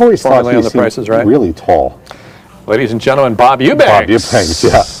 I've always thought on the Price is Right. Really tall. Ladies and gentlemen, Bob Eubanks. Bob Eubanks,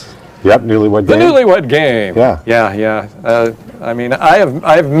 yeah. Yep, Newlywed Game. The Newlywed Game. Yeah. I mean, I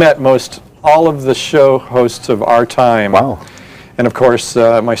have met all of the show hosts of our time. Wow. And of course,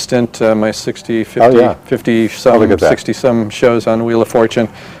 my stint, my 60-some shows on Wheel of Fortune,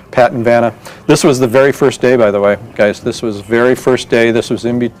 Pat and Vanna. This was the very first day, by the way, guys. This was the very first day. This was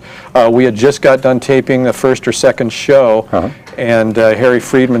we had just got done taping the first or second show, and Harry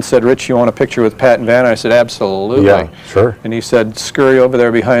Friedman said, "Rich, you want a picture with Pat and Vanna?" I said, "Absolutely." Yeah, sure. And he said, "Scurry over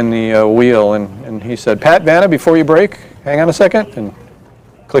there behind the wheel." And he said, "Pat, Vanna, before you break, hang on a second," and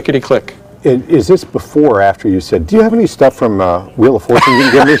clickety-click. Is this before or after you said, "Do you have any stuff from Wheel of Fortune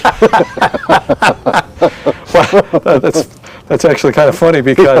you can give me?" Well, that's actually kind of funny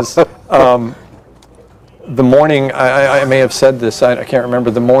because the morning, I may have said this, I can't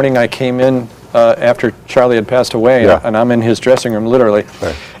remember, the morning I came in after Charlie had passed away, and I'm in his dressing room, literally,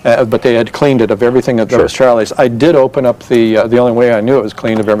 but they had cleaned it of everything that was Charlie's. I did open up the only way I knew it was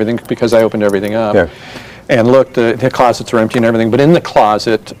clean of everything, because I opened everything up. Yeah. And looked, the closets were empty and everything, but in the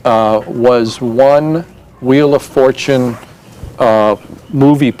closet was one Wheel of Fortune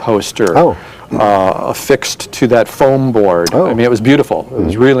movie poster affixed to that foam board. I mean, it was beautiful. It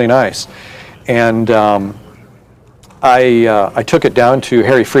was really nice. And I took it down to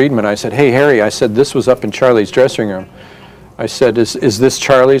Harry Friedman. I said, "Hey, Harry," I said, "this was up in Charlie's dressing room." I said, is this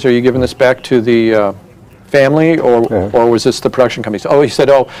Charlie's? Are you giving this back to the family, or was this the production company? Oh, he said,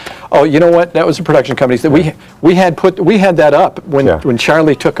 oh, you know what? That was the production company. We had that up when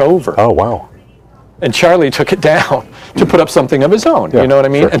Charlie took over. Oh, wow. And Charlie took it down to put up something of his own. You know what I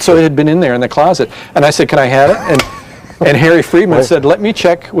mean? And so it had been in there in the closet. And I said, "Can I have it?" And Harry Friedman said, "Let me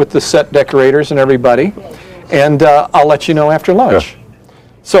check with the set decorators and everybody, and I'll let you know after lunch."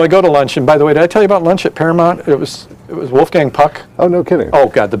 So I go to lunch, and by the way, did I tell you about lunch at Paramount? It was Wolfgang Puck. Oh, no kidding. Oh,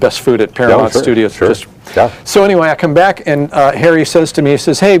 God, the best food at Paramount Studios. Sure. So anyway, I come back, and Harry says to me, he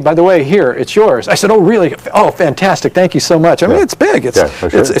says, "Hey, by the way, here, it's yours." I said, "Oh, really? Oh, fantastic. Thank you so much." I mean, it's big.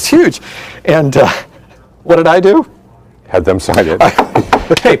 It's huge. And what did I do? Had them sign it.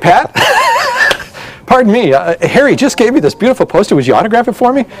 Hey, Pat. Pardon me. Harry just gave me this beautiful poster. Would you autograph it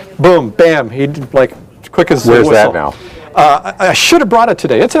for me? Boom, bam. He quick as a whistle. Where's that now? I should have brought it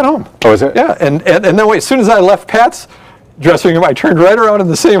today. It's at home. Oh, is it? Yeah, and then wait, as soon as I left Pat's dressing room, I turned right around in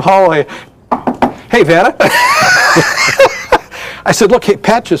the same hallway. "Hey, Vanna." I said, "Look, hey,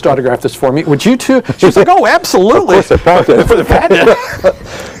 Pat just autographed this for me. Would you too?" She was like, "Oh, absolutely." Of course, Pat did. For the Pat.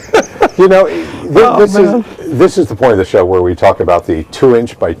 This is the point of the show where we talk about the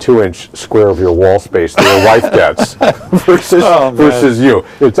 2-inch by 2-inch square of your wall space that your wife gets versus you.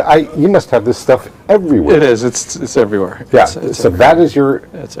 You must have this stuff everywhere. It is. It's everywhere. Yeah. It's so everywhere. that is your.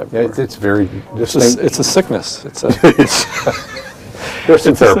 It's everywhere. It's very. It's a sickness. There's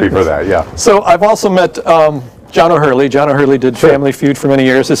some therapy for that. Yeah. So I've also met John O'Hurley. John O'Hurley did Family Feud for many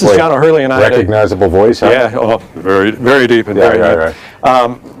years. This is John O'Hurley and I. Recognizable voice. Huh? Yeah. Very, very deep and very deep.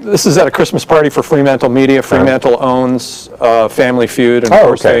 Right. This is at a Christmas party for Fremantle Media. Fremantle owns Family Feud, and of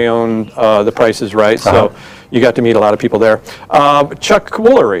course they own The Price is Right. So you got to meet a lot of people there. Chuck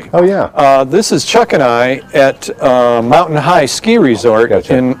Woolery. Oh yeah. This is Chuck and I at Mountain High Ski Resort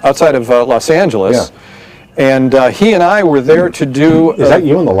outside of Los Angeles. Yeah. And he and I were there to do. Is that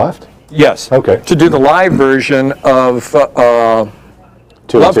you on the left? Yes. Okay. To do the live version of Love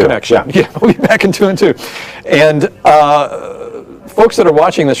Connection. Yeah, we'll be back in 2 and 2. And folks that are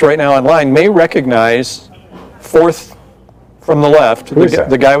watching this right now online may recognize fourth from the left,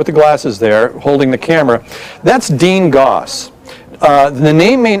 the guy with the glasses there holding the camera. That's Dean Goss. The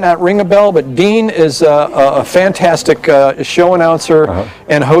name may not ring a bell, but Dean is a fantastic show announcer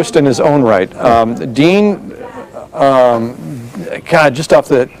and host in his own right. Dean, God, just off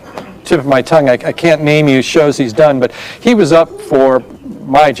the tip of my tongue, I can't name you shows he's done, but he was up for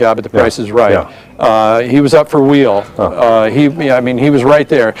my job at The Price is Right. Yeah. He was up for Wheel. He was right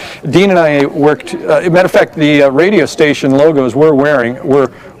there. Dean and I worked. Matter of fact, the radio station logos we're wearing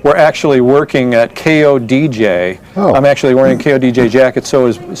we're actually working at KODJ. I'm actually wearing a KODJ jacket. So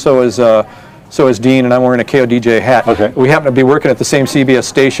is Dean, and I'm wearing a KODJ hat. Okay. We happen to be working at the same CBS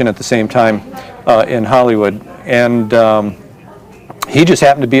station at the same time in Hollywood, and he just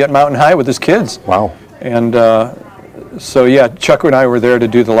happened to be at Mountain High with his kids. Wow. And so yeah, Chuck and I were there to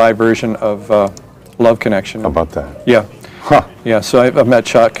do the live version of Love Connection. How about that? Yeah. Huh. Yeah. So I've met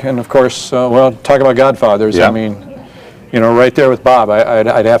Chuck, and of course, talk about Godfathers. Yeah. I mean, right there with Bob.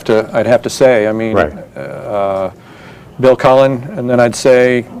 I'd have to say. I mean, Bill Cullen, and then I'd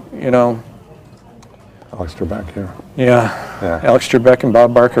say, Alex Trebek here. Yeah. Alex Trebek and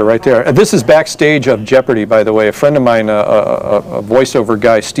Bob Barker right there. This is backstage of Jeopardy, by the way. A friend of mine, a voiceover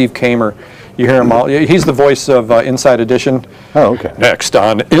guy, Steve Kamer. You hear him all. He's the voice of Inside Edition. Oh, okay. Next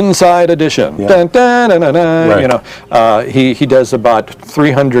on Inside Edition. Yeah. Dun, dun, dun, dun, dun. Right. He does about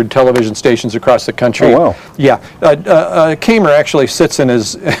 300 television stations across the country. Oh, wow. Yeah. Kamer actually sits in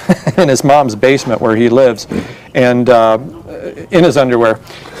his in his mom's basement where he lives, and in his underwear,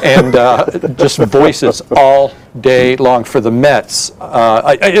 and just voices all day long for the Mets.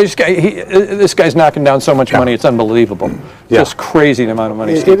 This guy's knocking down so much money, it's unbelievable. Just crazy the amount of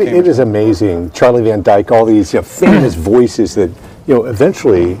money. It is amazing. Charlie Van Dyke, all these famous voices that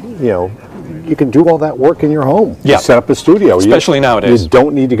eventually you can do all that work in your home. Yeah. You set up a studio. Especially nowadays. You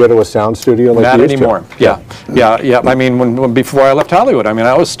don't need to go to a sound studio like Not you used anymore. to. Yeah. I mean, when before I left Hollywood,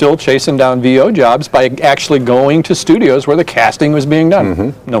 I was still chasing down VO jobs by actually going to studios where the casting was being done.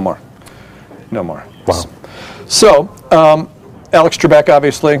 Mm-hmm. No more. Wow. So, Alex Trebek,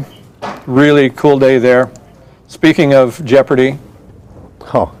 obviously, really cool day there. Speaking of Jeopardy,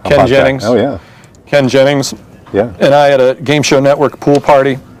 Ken Jennings. Oh, yeah. Ken Jennings. Yeah. And I had a Game Show Network pool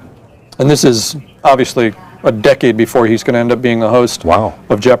party. And this is obviously a decade before he's going to end up being the host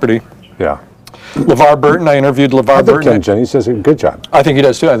of Jeopardy. Yeah. LeVar Burton, I interviewed LeVar Burton. Ken Jennings does a good job. I think he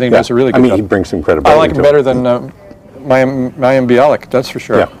does too. I think he does a really good job. He brings some credibility. I like him better than Mayim Bialik, that's for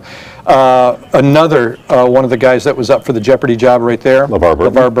sure. Yeah. Another one of the guys that was up for the Jeopardy job right there,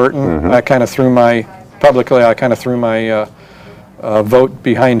 LeVar Burton. Mm-hmm. I kind of threw my vote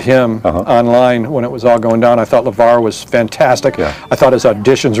behind him online when it was all going down. I thought LeVar was fantastic. Yeah. I thought his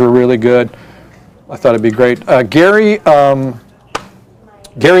auditions were really good. I thought it'd be great. Gary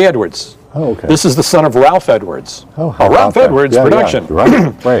Edwards. Oh, okay. This is the son of Ralph Edwards. Oh, Ralph Edwards production.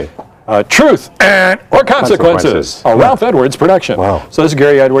 Yeah, right. Truth or Consequences. Ralph Edwards production. Wow. So this is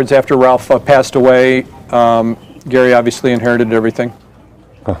Gary Edwards. After Ralph passed away, Gary obviously inherited everything.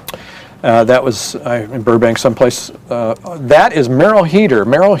 That was in Burbank someplace. That is Merrill Heater.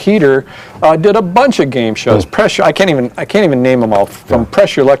 Merrill Heater did a bunch of game shows. Pressure. I can't even name them all. From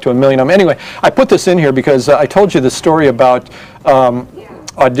Press Your Luck to a million of them. Anyway, I put this in here because I told you the story about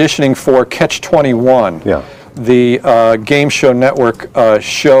auditioning for Catch 21. Yeah. The Game Show Network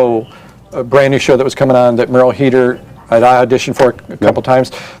show, a brand new show that was coming on that Merrill Heater, I auditioned for a couple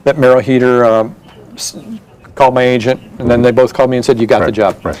times. That Merrill Heater called my agent, and then they both called me and said, "You got the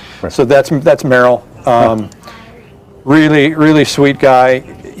job." Right. So that's Merrill. Really, really sweet guy.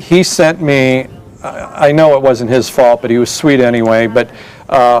 He sent me. I know it wasn't his fault, but he was sweet anyway. But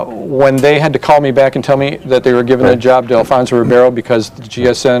when they had to call me back and tell me that they were giving the job to Alfonso Ribeiro because the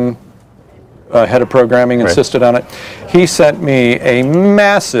GSN head of programming, insisted on it. He sent me a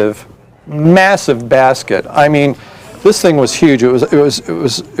massive basket. I mean, this thing was huge. It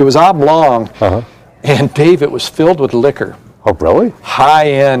was oblong, and Dave, it was filled with liquor. Oh, really?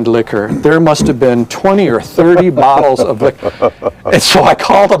 High-end liquor. There must have been 20 or 30 bottles of liquor. And so I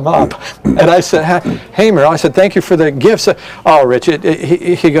called him up, and I said, hey, Merrill, I said, thank you for the gifts. Oh, Rich,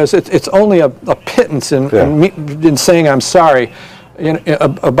 he goes, it's only a pittance in saying I'm sorry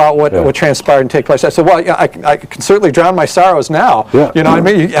about what transpired and take place. I said, well, I can certainly drown my sorrows now. Yeah. You know what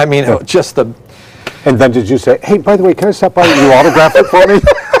I mean? I mean, just the... And then did you say, hey, by the way, can I stop by and you autograph it for me?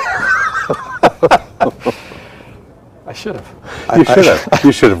 I should have. You should have.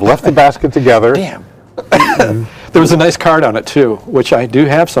 You should have left the basket together. Damn. There was a nice card on it too, which I do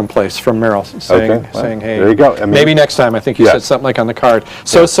have someplace from Merrill saying, hey, there you go. I mean, maybe next time. I think you said something like on the card.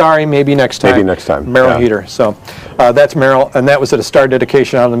 So sorry, maybe next time. Maybe next time. Merrill Heater. So that's Merrill, and that was at a star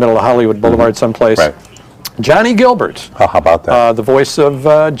dedication out in the middle of Hollywood Boulevard someplace. Right. Johnny Gilbert. How about that? The voice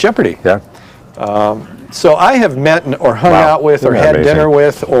of Jeopardy. Yeah. So I have met or hung out with or had dinner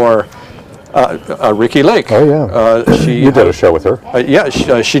with or Ricky Lake. Oh, yeah. You did a show with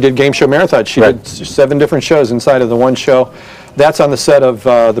her. She did Game Show Marathon. She did 7 different shows inside of the one show. That's on the set of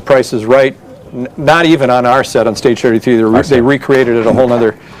The Price is Right. Not even on our set on Stage 33. They recreated it at a whole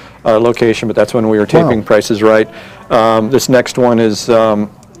other location, but that's when we were taping Price is Right. This next one is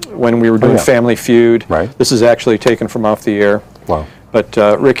when we were doing Family Feud. Right. This is actually taken from off the air. Wow. But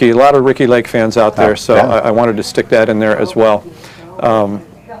Ricky, a lot of Ricky Lake fans out there, so I wanted to stick that in there as well.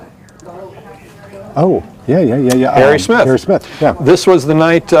 Oh, yeah. Harry Smith. Harry Smith, yeah. This was the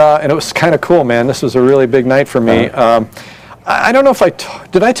night, and it was kind of cool, man. This was a really big night for me. I don't know if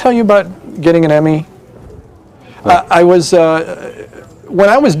did I tell you about getting an Emmy? I was, when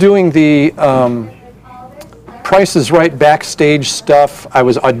I was doing the Price is Right backstage stuff, I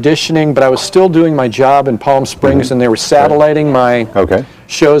was auditioning, but I was still doing my job in Palm Springs, and they were satelliting my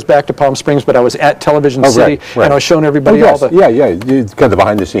shows back to Palm Springs, but I was at Television City, and I was showing everybody all the... You kind of the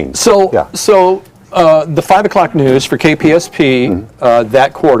behind the scenes. So the 5 o'clock news for KPSP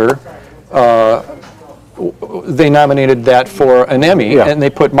that quarter, they nominated that for an Emmy, and they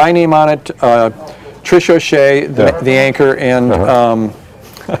put my name on it, Trish O'Shea, the anchor, and,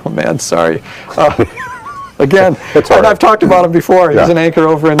 oh man, sorry. Again, and I've talked about him before. He's an anchor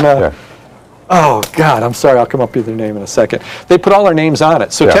over in, oh God, I'm sorry, I'll come up with their name in a second. They put all their names on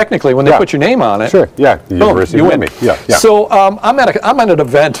it. So technically, when they put your name on it, boom, you win. So I'm at an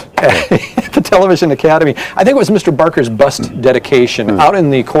event at the Television Academy. I think it was Mr. Barker's bust dedication out in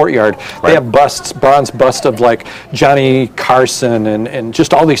the courtyard. They have busts, bronze bust of like Johnny Carson and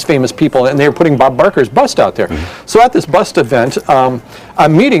just all these famous people, and they were putting Bob Barker's bust out there. So at this bust event,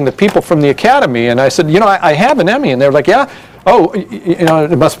 I'm meeting the people from the Academy, and I said, I have an Emmy, and they're like, yeah. Oh,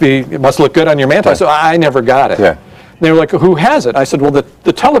 it must look good on your mantle. So I never got it. And they were like, who has it? I said, well,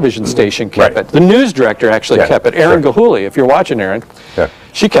 the television station kept it. The news director actually kept it. Erin Gahuli, if you're watching, Erin.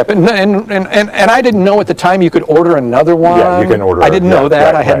 She kept it. And I didn't know at the time you could order another one. Yeah, you can order. I didn't know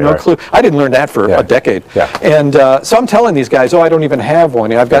that. I had no clue. I didn't learn that for a decade. And so I'm telling these guys, I don't even have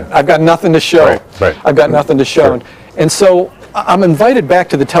one. I've got nothing to show. I've got nothing to show. And so I'm invited back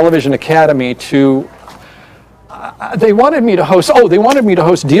to the Television Academy to... they wanted me to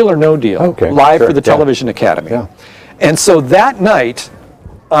host Deal or No Deal live for the Television Academy. And so that night,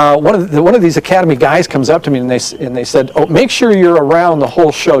 one of these Academy guys comes up to me and they said, "Oh, make sure you're around the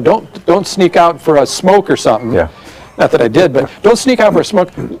whole show. Don't sneak out for a smoke or something." Not that I did, but don't sneak out for a smoke.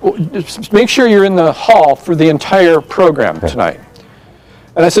 Just make sure you're in the hall for the entire program tonight.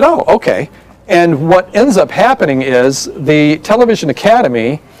 And I said, "Oh, okay." And what ends up happening is the Television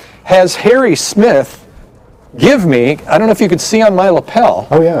Academy has Harry Smith give me, I don't know if you could see on my lapel,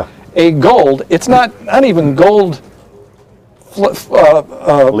 a gold, it's not even gold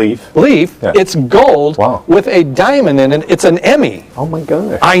leaf. It's gold with a diamond in it. It's an Emmy. Oh my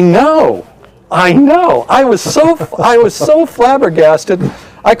goodness. I know. I was so flabbergasted.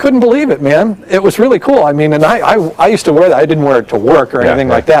 I couldn't believe it, man. It was really cool. I mean, and I used to wear that. I didn't wear it to work or anything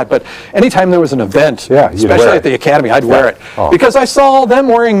like that, but anytime there was an event, especially at the Academy, I'd wear it because I saw them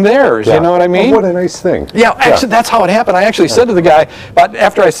wering theirs, you know what I mean? Oh, what a nice thing. Yeah, actually, that's how it happened. I actually said to the guy, but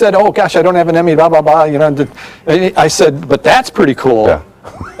after I said, oh gosh, I don't have an Emmy, blah, blah, blah, I said, but that's pretty cool.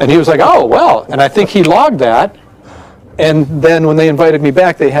 And he was like, oh, well, and I think he logged that. And then when they invited me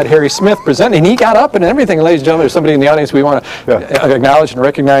back, they had Harry Smith present, and he got up and everything. And ladies and gentlemen, there's somebody in the audience we want to acknowledge and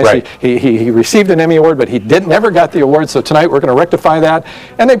recognize. He received an Emmy Award, but he never got the award. So tonight we're going to rectify that.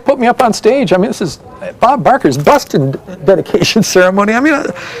 And they put me up on stage. I mean, this is Bob Barker's busted dedication ceremony. I mean,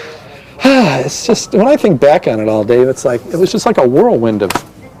 it's just, when I think back on it all, Dave, it's like, it was just like a whirlwind of...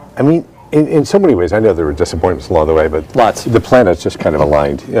 I mean, in so many ways, I know there were disappointments along the way, but lots. The planet's just kind of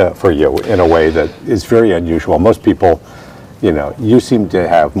aligned for you in a way that is very unusual. Most people, you seem to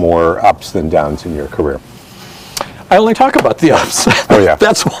have more ups than downs in your career. I only talk about the ups. Oh yeah,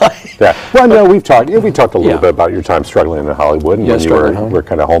 that's why. Yeah. Well, no, we talked a little bit about your time struggling in Hollywood, and when you were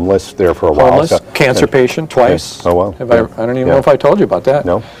kind of homeless there for a while. Homeless, cancer patient twice. Yeah. Oh well. I don't even know if I told you about that.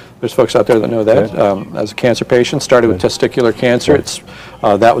 No. There's folks out there that know that. As a cancer patient, started with testicular cancer.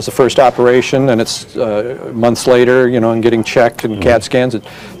 That was the first operation, and it's months later, and getting checked and CAT scans,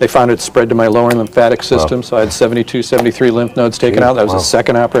 they found it spread to my lower lymphatic system. So I had 72, 73 lymph nodes taken out. That was the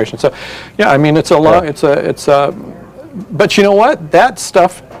second operation. So, yeah, I mean, it's a long, but you know what? That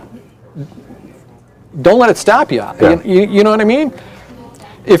stuff, don't let it stop you. Yeah. You know what I mean?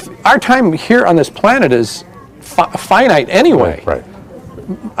 If our time here on this planet is finite anyway. Right.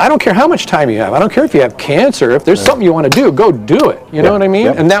 I don't care how much time you have. I don't care if you have cancer. If there's something you want to do, go do it. You know what I mean?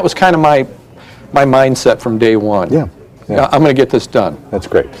 Yeah. And that was kind of my mindset from day one. Yeah. I'm going to get this done. That's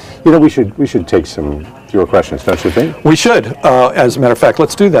great. We should take some fewer questions, don't you think? We should. As a matter of fact,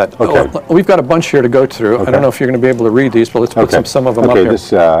 let's do that. Okay. We've got a bunch here to go through. Okay. I don't know if you're going to be able to read these, but let's put some of them up here. Okay,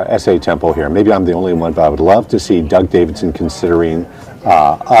 this essay temple here. Maybe I'm the only one, but I would love to see Doug Davidson considering,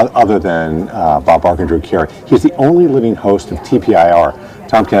 other than Bob Barker and Drew Carey. He's the only living host of TPIR.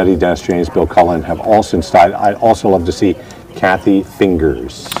 Tom Kennedy, Dennis James, Bill Cullen have all since died. I'd also love to see Kathy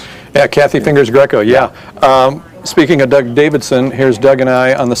Fingers. Yeah, Kathy Fingers Greco, yeah. Speaking of Doug Davidson, here's Doug and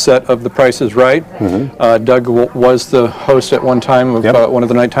I on the set of The Price is Right. Mm-hmm. Doug was the host at one time of one of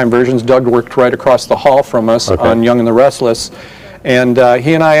the nighttime versions. Doug worked right across the hall from us on Young and the Restless. And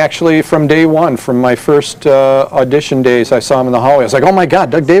he and I actually, from day one, from my first audition days, I saw him in the hallway. I was like, oh my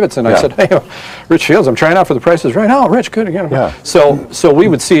God, Doug Davidson. I said, hey, Rich Fields, I'm trying out for The Price is Right. Oh, Rich, good again. Yeah. So we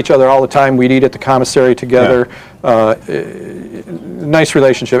would see each other all the time. We'd eat at the commissary together. Nice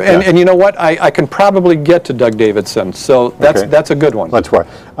relationship. And you know what? I can probably get to Doug Davidson. So that's a good one. That's right.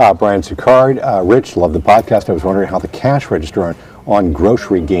 Brian Sicard, Rich, love the podcast. I was wondering how the cash register on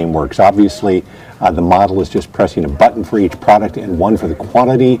Grocery Game works. Obviously, the model is just pressing a button for each product and one for the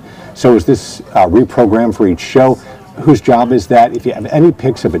quantity. So is this reprogrammed for each show? Whose job is that? If you have any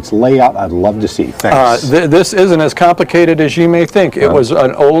pics of its layout, I'd love to see. Thanks. This isn't as complicated as you may think. It was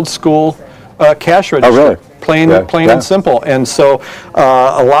an old school cash register. Oh, really? Plain and simple. And so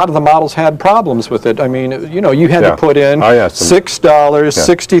a lot of the models had problems with it. I mean, you had to put in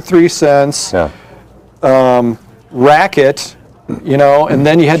 $6.63, racket, and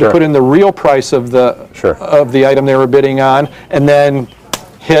then you had to put in the real price of the item they were bidding on, and then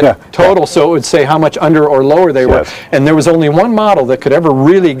hit total, so it would say how much under or lower they were. And there was only one model that could ever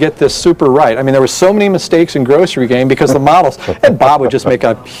really get this super right. I mean, there were so many mistakes in Grocery Game because the models, and Bob would just make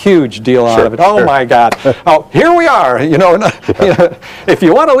a huge deal out of it. Oh my God. Oh, here we are. If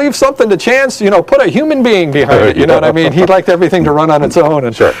you want to leave something to chance, put a human being behind it. You know what I mean? He liked everything to run on its own.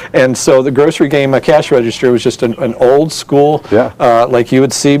 And so the Grocery Game cash register was just an old school, like you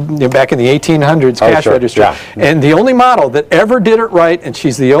would see back in the 1800s cash register. Yeah. And the only model that ever did it right, and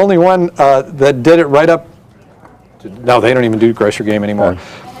she's the only one that did it right up. No, they don't even do Grocery Game anymore.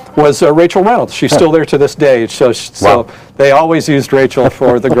 Was Rachel Reynolds. She's still there to this day. So they always used Rachel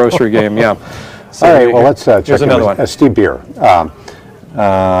for the Grocery Game. Yeah. So all right. Well, let's check another one. Steve Beer.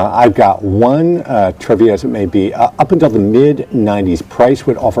 I've got one trivia, as it may be. Up until the mid-'90s, Price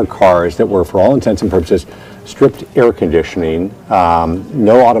would offer cars that were, for all intents and purposes, stripped air conditioning,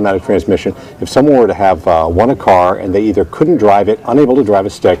 no automatic transmission. If someone were to have won a car and they either couldn't drive it, unable to drive a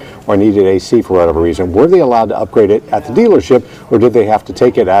stick, or needed AC for whatever reason, were they allowed to upgrade it at the dealership, or did they have to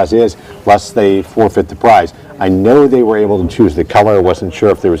take it as is, lest they forfeit the prize? I know they were able to choose the color. I wasn't sure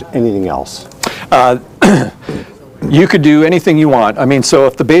if there was anything else. You could do anything you want. I mean, so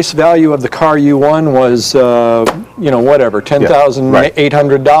if the base value of the car you won was, whatever,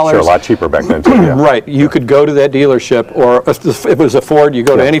 $10,800. Sure, a lot cheaper back then, too. Right. You could go to that dealership, or if it was a Ford, you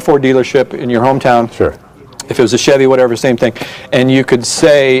go to any Ford dealership in your hometown. Sure. If it was a Chevy, whatever, same thing. And you could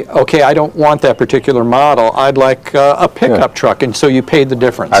say, okay, I don't want that particular model. I'd like a pickup truck. And so you paid the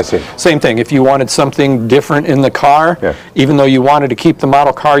difference. I see. Same thing. If you wanted something different in the car, even though you wanted to keep the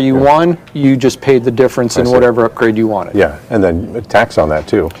model car you won, you just paid the difference in whatever upgrade you wanted. Yeah, and then tax on that,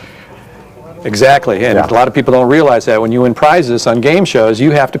 too. Exactly, and a lot of people don't realize that when you win prizes on game shows,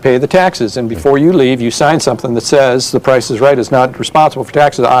 you have to pay the taxes. And before you leave, you sign something that says The Price is Right is not responsible for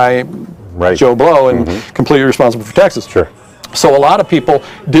taxes. Joe Blow, and completely responsible for taxes. Sure. So a lot of people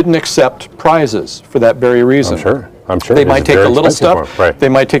didn't accept prizes for that very reason. I'm sure. They might take the little stuff. They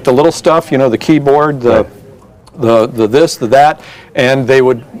might take the little stuff, the keyboard, the this, the that, and they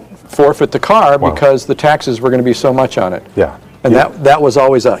would forfeit the car because the taxes were going to be so much on it. Yeah. And that was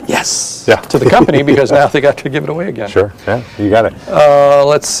always a yes to the company because now they got to give it away again. Sure, yeah, you got it.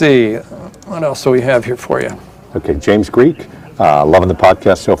 Let's see. What else do we have here for you? Okay, James Greek. Loving the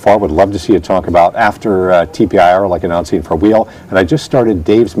podcast so far. Would love to see you talk about after TPIR, like announcing for Wheel. And I just started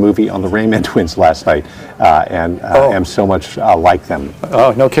Dave's movie on the Rayman twins last night, and am so much like them.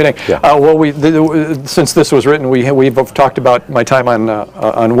 Oh, no kidding. Yeah. Well, since this was written, we've talked about my time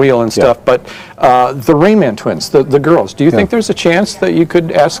on Wheel and stuff. But the Rayman twins, the girls. Do you think there's a chance that you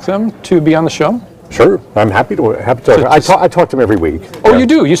could ask them to be on the show? Sure, I'm happy to. I talk to them every week. Oh, you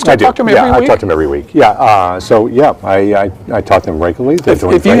do? You still talk to them every week? I talk to them every week. Yeah. I talk to them regularly.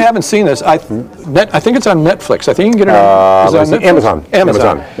 If you haven't seen this, I think it's on Netflix. I think you can get it on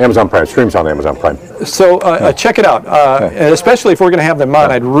Amazon Prime. Streams on Amazon Prime. So check it out. And especially if we're going to have them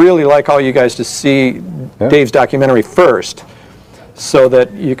on, I'd really like all you guys to see Dave's documentary first, so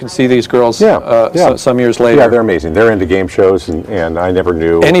that you can see these girls some years later. Yeah, they're amazing. They're into game shows, and I never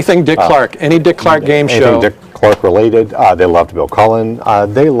knew. Anything Dick Clark, any Dick Clark game show. Anything Dick Clark related. They loved Bill Cullen.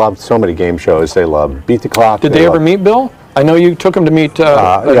 They loved so many game shows. They loved Beat the Clock. Did they ever meet Bill? I know you took him to meet Dick.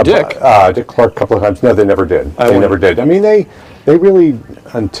 Dick Clark a couple of times. No, they never did. They never did. I mean, they really,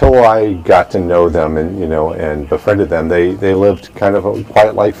 until I got to know them and befriended them, they lived kind of a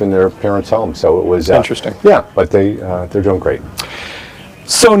quiet life in their parents' home. So it was interesting. Yeah, but they're doing great.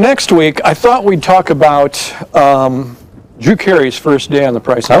 So next week, I thought we'd talk about Drew Carey's first day on The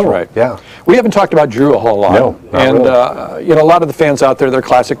Price is Right. Yeah. We haven't talked about Drew a whole lot. No, not really. A lot of the fans out there, they're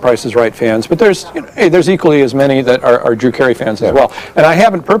classic Price is Right fans, but there's equally as many that are Drew Carey fans as well. And I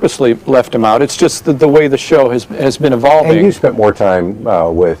haven't purposely left him out. It's just the way the show has been evolving. And you spent more time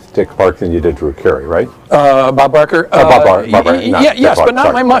with Dick Clark than you did Drew Carey, right? Bob Barker. Bob Barker. Yes, but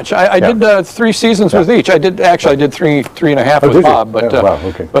not by much. I did 3 seasons with each. I did 3.5 with Bob. But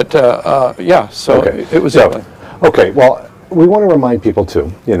okay. So it was. Okay, well, we want to remind people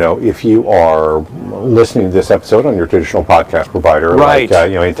too, if you are listening to this episode on your traditional podcast provider, like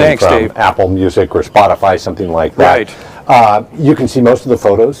anything from Dave. Apple Music or Spotify, something like that, you can see most of the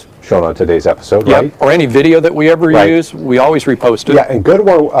photos shown on today's episode, right? Or any video that we ever use, we always repost it. Yeah, and go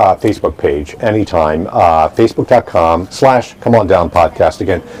to our Facebook page anytime, facebook.com/ComeOnDownPodcast.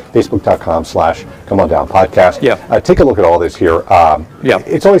 Again, facebook.com/ComeOnDownPodcast. Yeah. Take a look at all this here.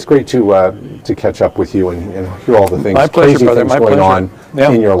 It's always great to catch up with you and hear all the things, crazy things going on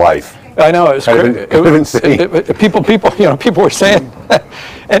in your life. I know, it was people were saying,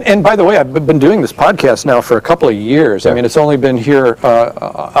 and by the way, I've been doing this podcast now for a couple of years. I mean, it's only been here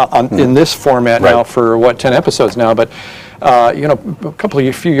in this format now for 10 episodes now, but a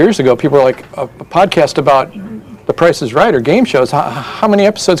few years ago, people were like, a podcast about The Price is Right or game shows, how many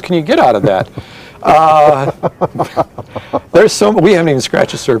episodes can you get out of that? We haven't even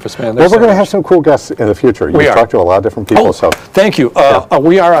scratched the surface, man. We're going to have some cool guests in the future. You talk to a lot of different people. Thank you.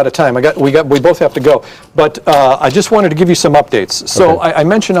 We are out of time. We both have to go. But I just wanted to give you some updates. So I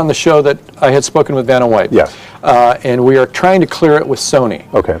mentioned on the show that I had spoken with Vanna White. Yes. And we are trying to clear it with Sony.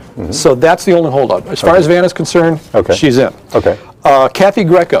 Okay. Mm-hmm. So that's the only holdup. As far as Vanna's concerned, she's in. Okay. Kathy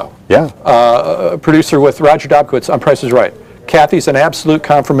Greco, producer with Roger Dobkowitz on Price is Right. Kathy's an absolute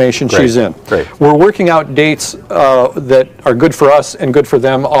confirmation. She's in. Great. We're working out dates that are good for us and good for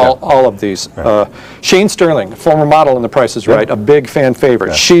them, all of these. Shane Sterling, former model in The Price is Right, a big fan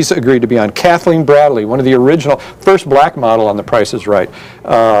favorite. She's agreed to be on. Kathleen Bradley, one of the original, first black model on The Price is Right.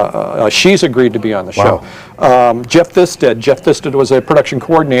 She's agreed to be on the show. Jeff Thisted. Jeff Thisted was a production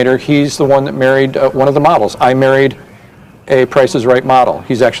coordinator. He's the one that married one of the models. I married a Price is Right model.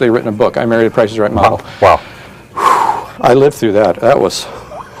 He's actually written a book. I married a Price is Right model. Wow. I lived through that. That was,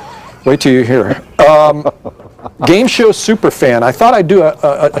 wait till you hear. Game show super fan. I thought I'd do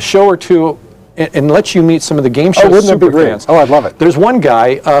a show or two and let you meet some of the game show super fans. Oh, I'd love it. There's one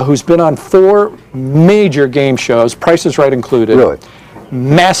guy who's been on 4 major game shows, Price is Right included. Really?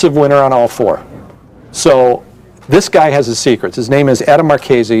 Massive winner on all 4. So this guy has his secrets. His name is Adam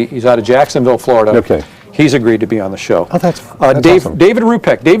Marchese. He's out of Jacksonville, Florida. Okay. He's agreed to be on the show. Oh, that's awesome. David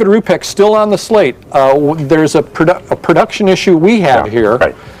Rupek. David Rupek's still on the slate. There's a production issue we have here.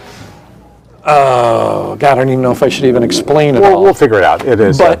 Right. Oh, God, I don't even know if I should even explain it all. We'll figure it out. It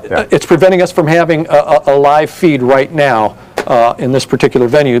is. But it's preventing us from having a live feed right now in this particular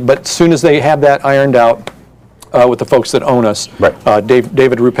venue. But as soon as they have that ironed out with the folks that own us,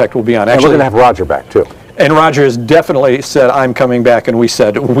 David Rupek will be on. And we're going to have Roger back, too. And Roger has definitely said, I'm coming back, and we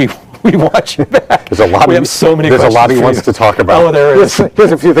said, we want you back. There's a lot we have so many questions. There's a lot he wants to talk about. Oh, there is.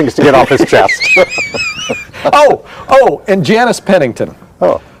 Here's a few things to get off his chest. And Janice Pennington.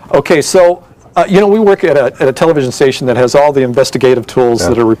 Oh. Okay, so, we work at a television station that has all the investigative tools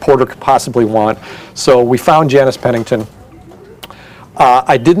that a reporter could possibly want. So we found Janice Pennington.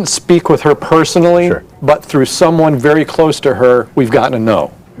 I didn't speak with her personally, but through someone very close to her, we've gotten a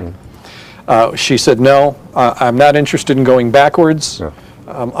no. She said, no, I'm not interested in going backwards.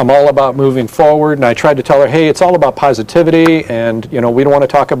 I'm all about moving forward. And I tried to tell her, hey, it's all about positivity, and we don't want to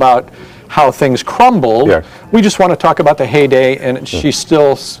talk about how things crumbled. We just want to talk about the heyday, and she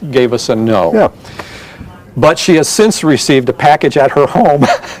still gave us a no. But she has since received a package at her home,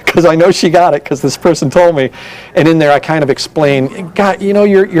 because I know she got it, because this person told me. And in there I kind of explained, God,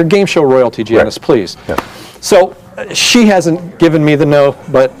 your game show royalty, Janice, please. So she hasn't given me the no,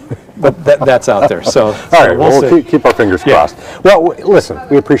 but that's out there. So, all right, we'll keep our fingers crossed. Well, listen,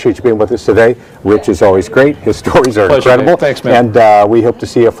 we appreciate you being with us today. Rich is always great. His stories are incredible. Thanks, man. And we hope to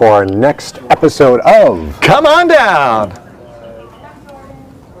see you for our next episode of Come On Down.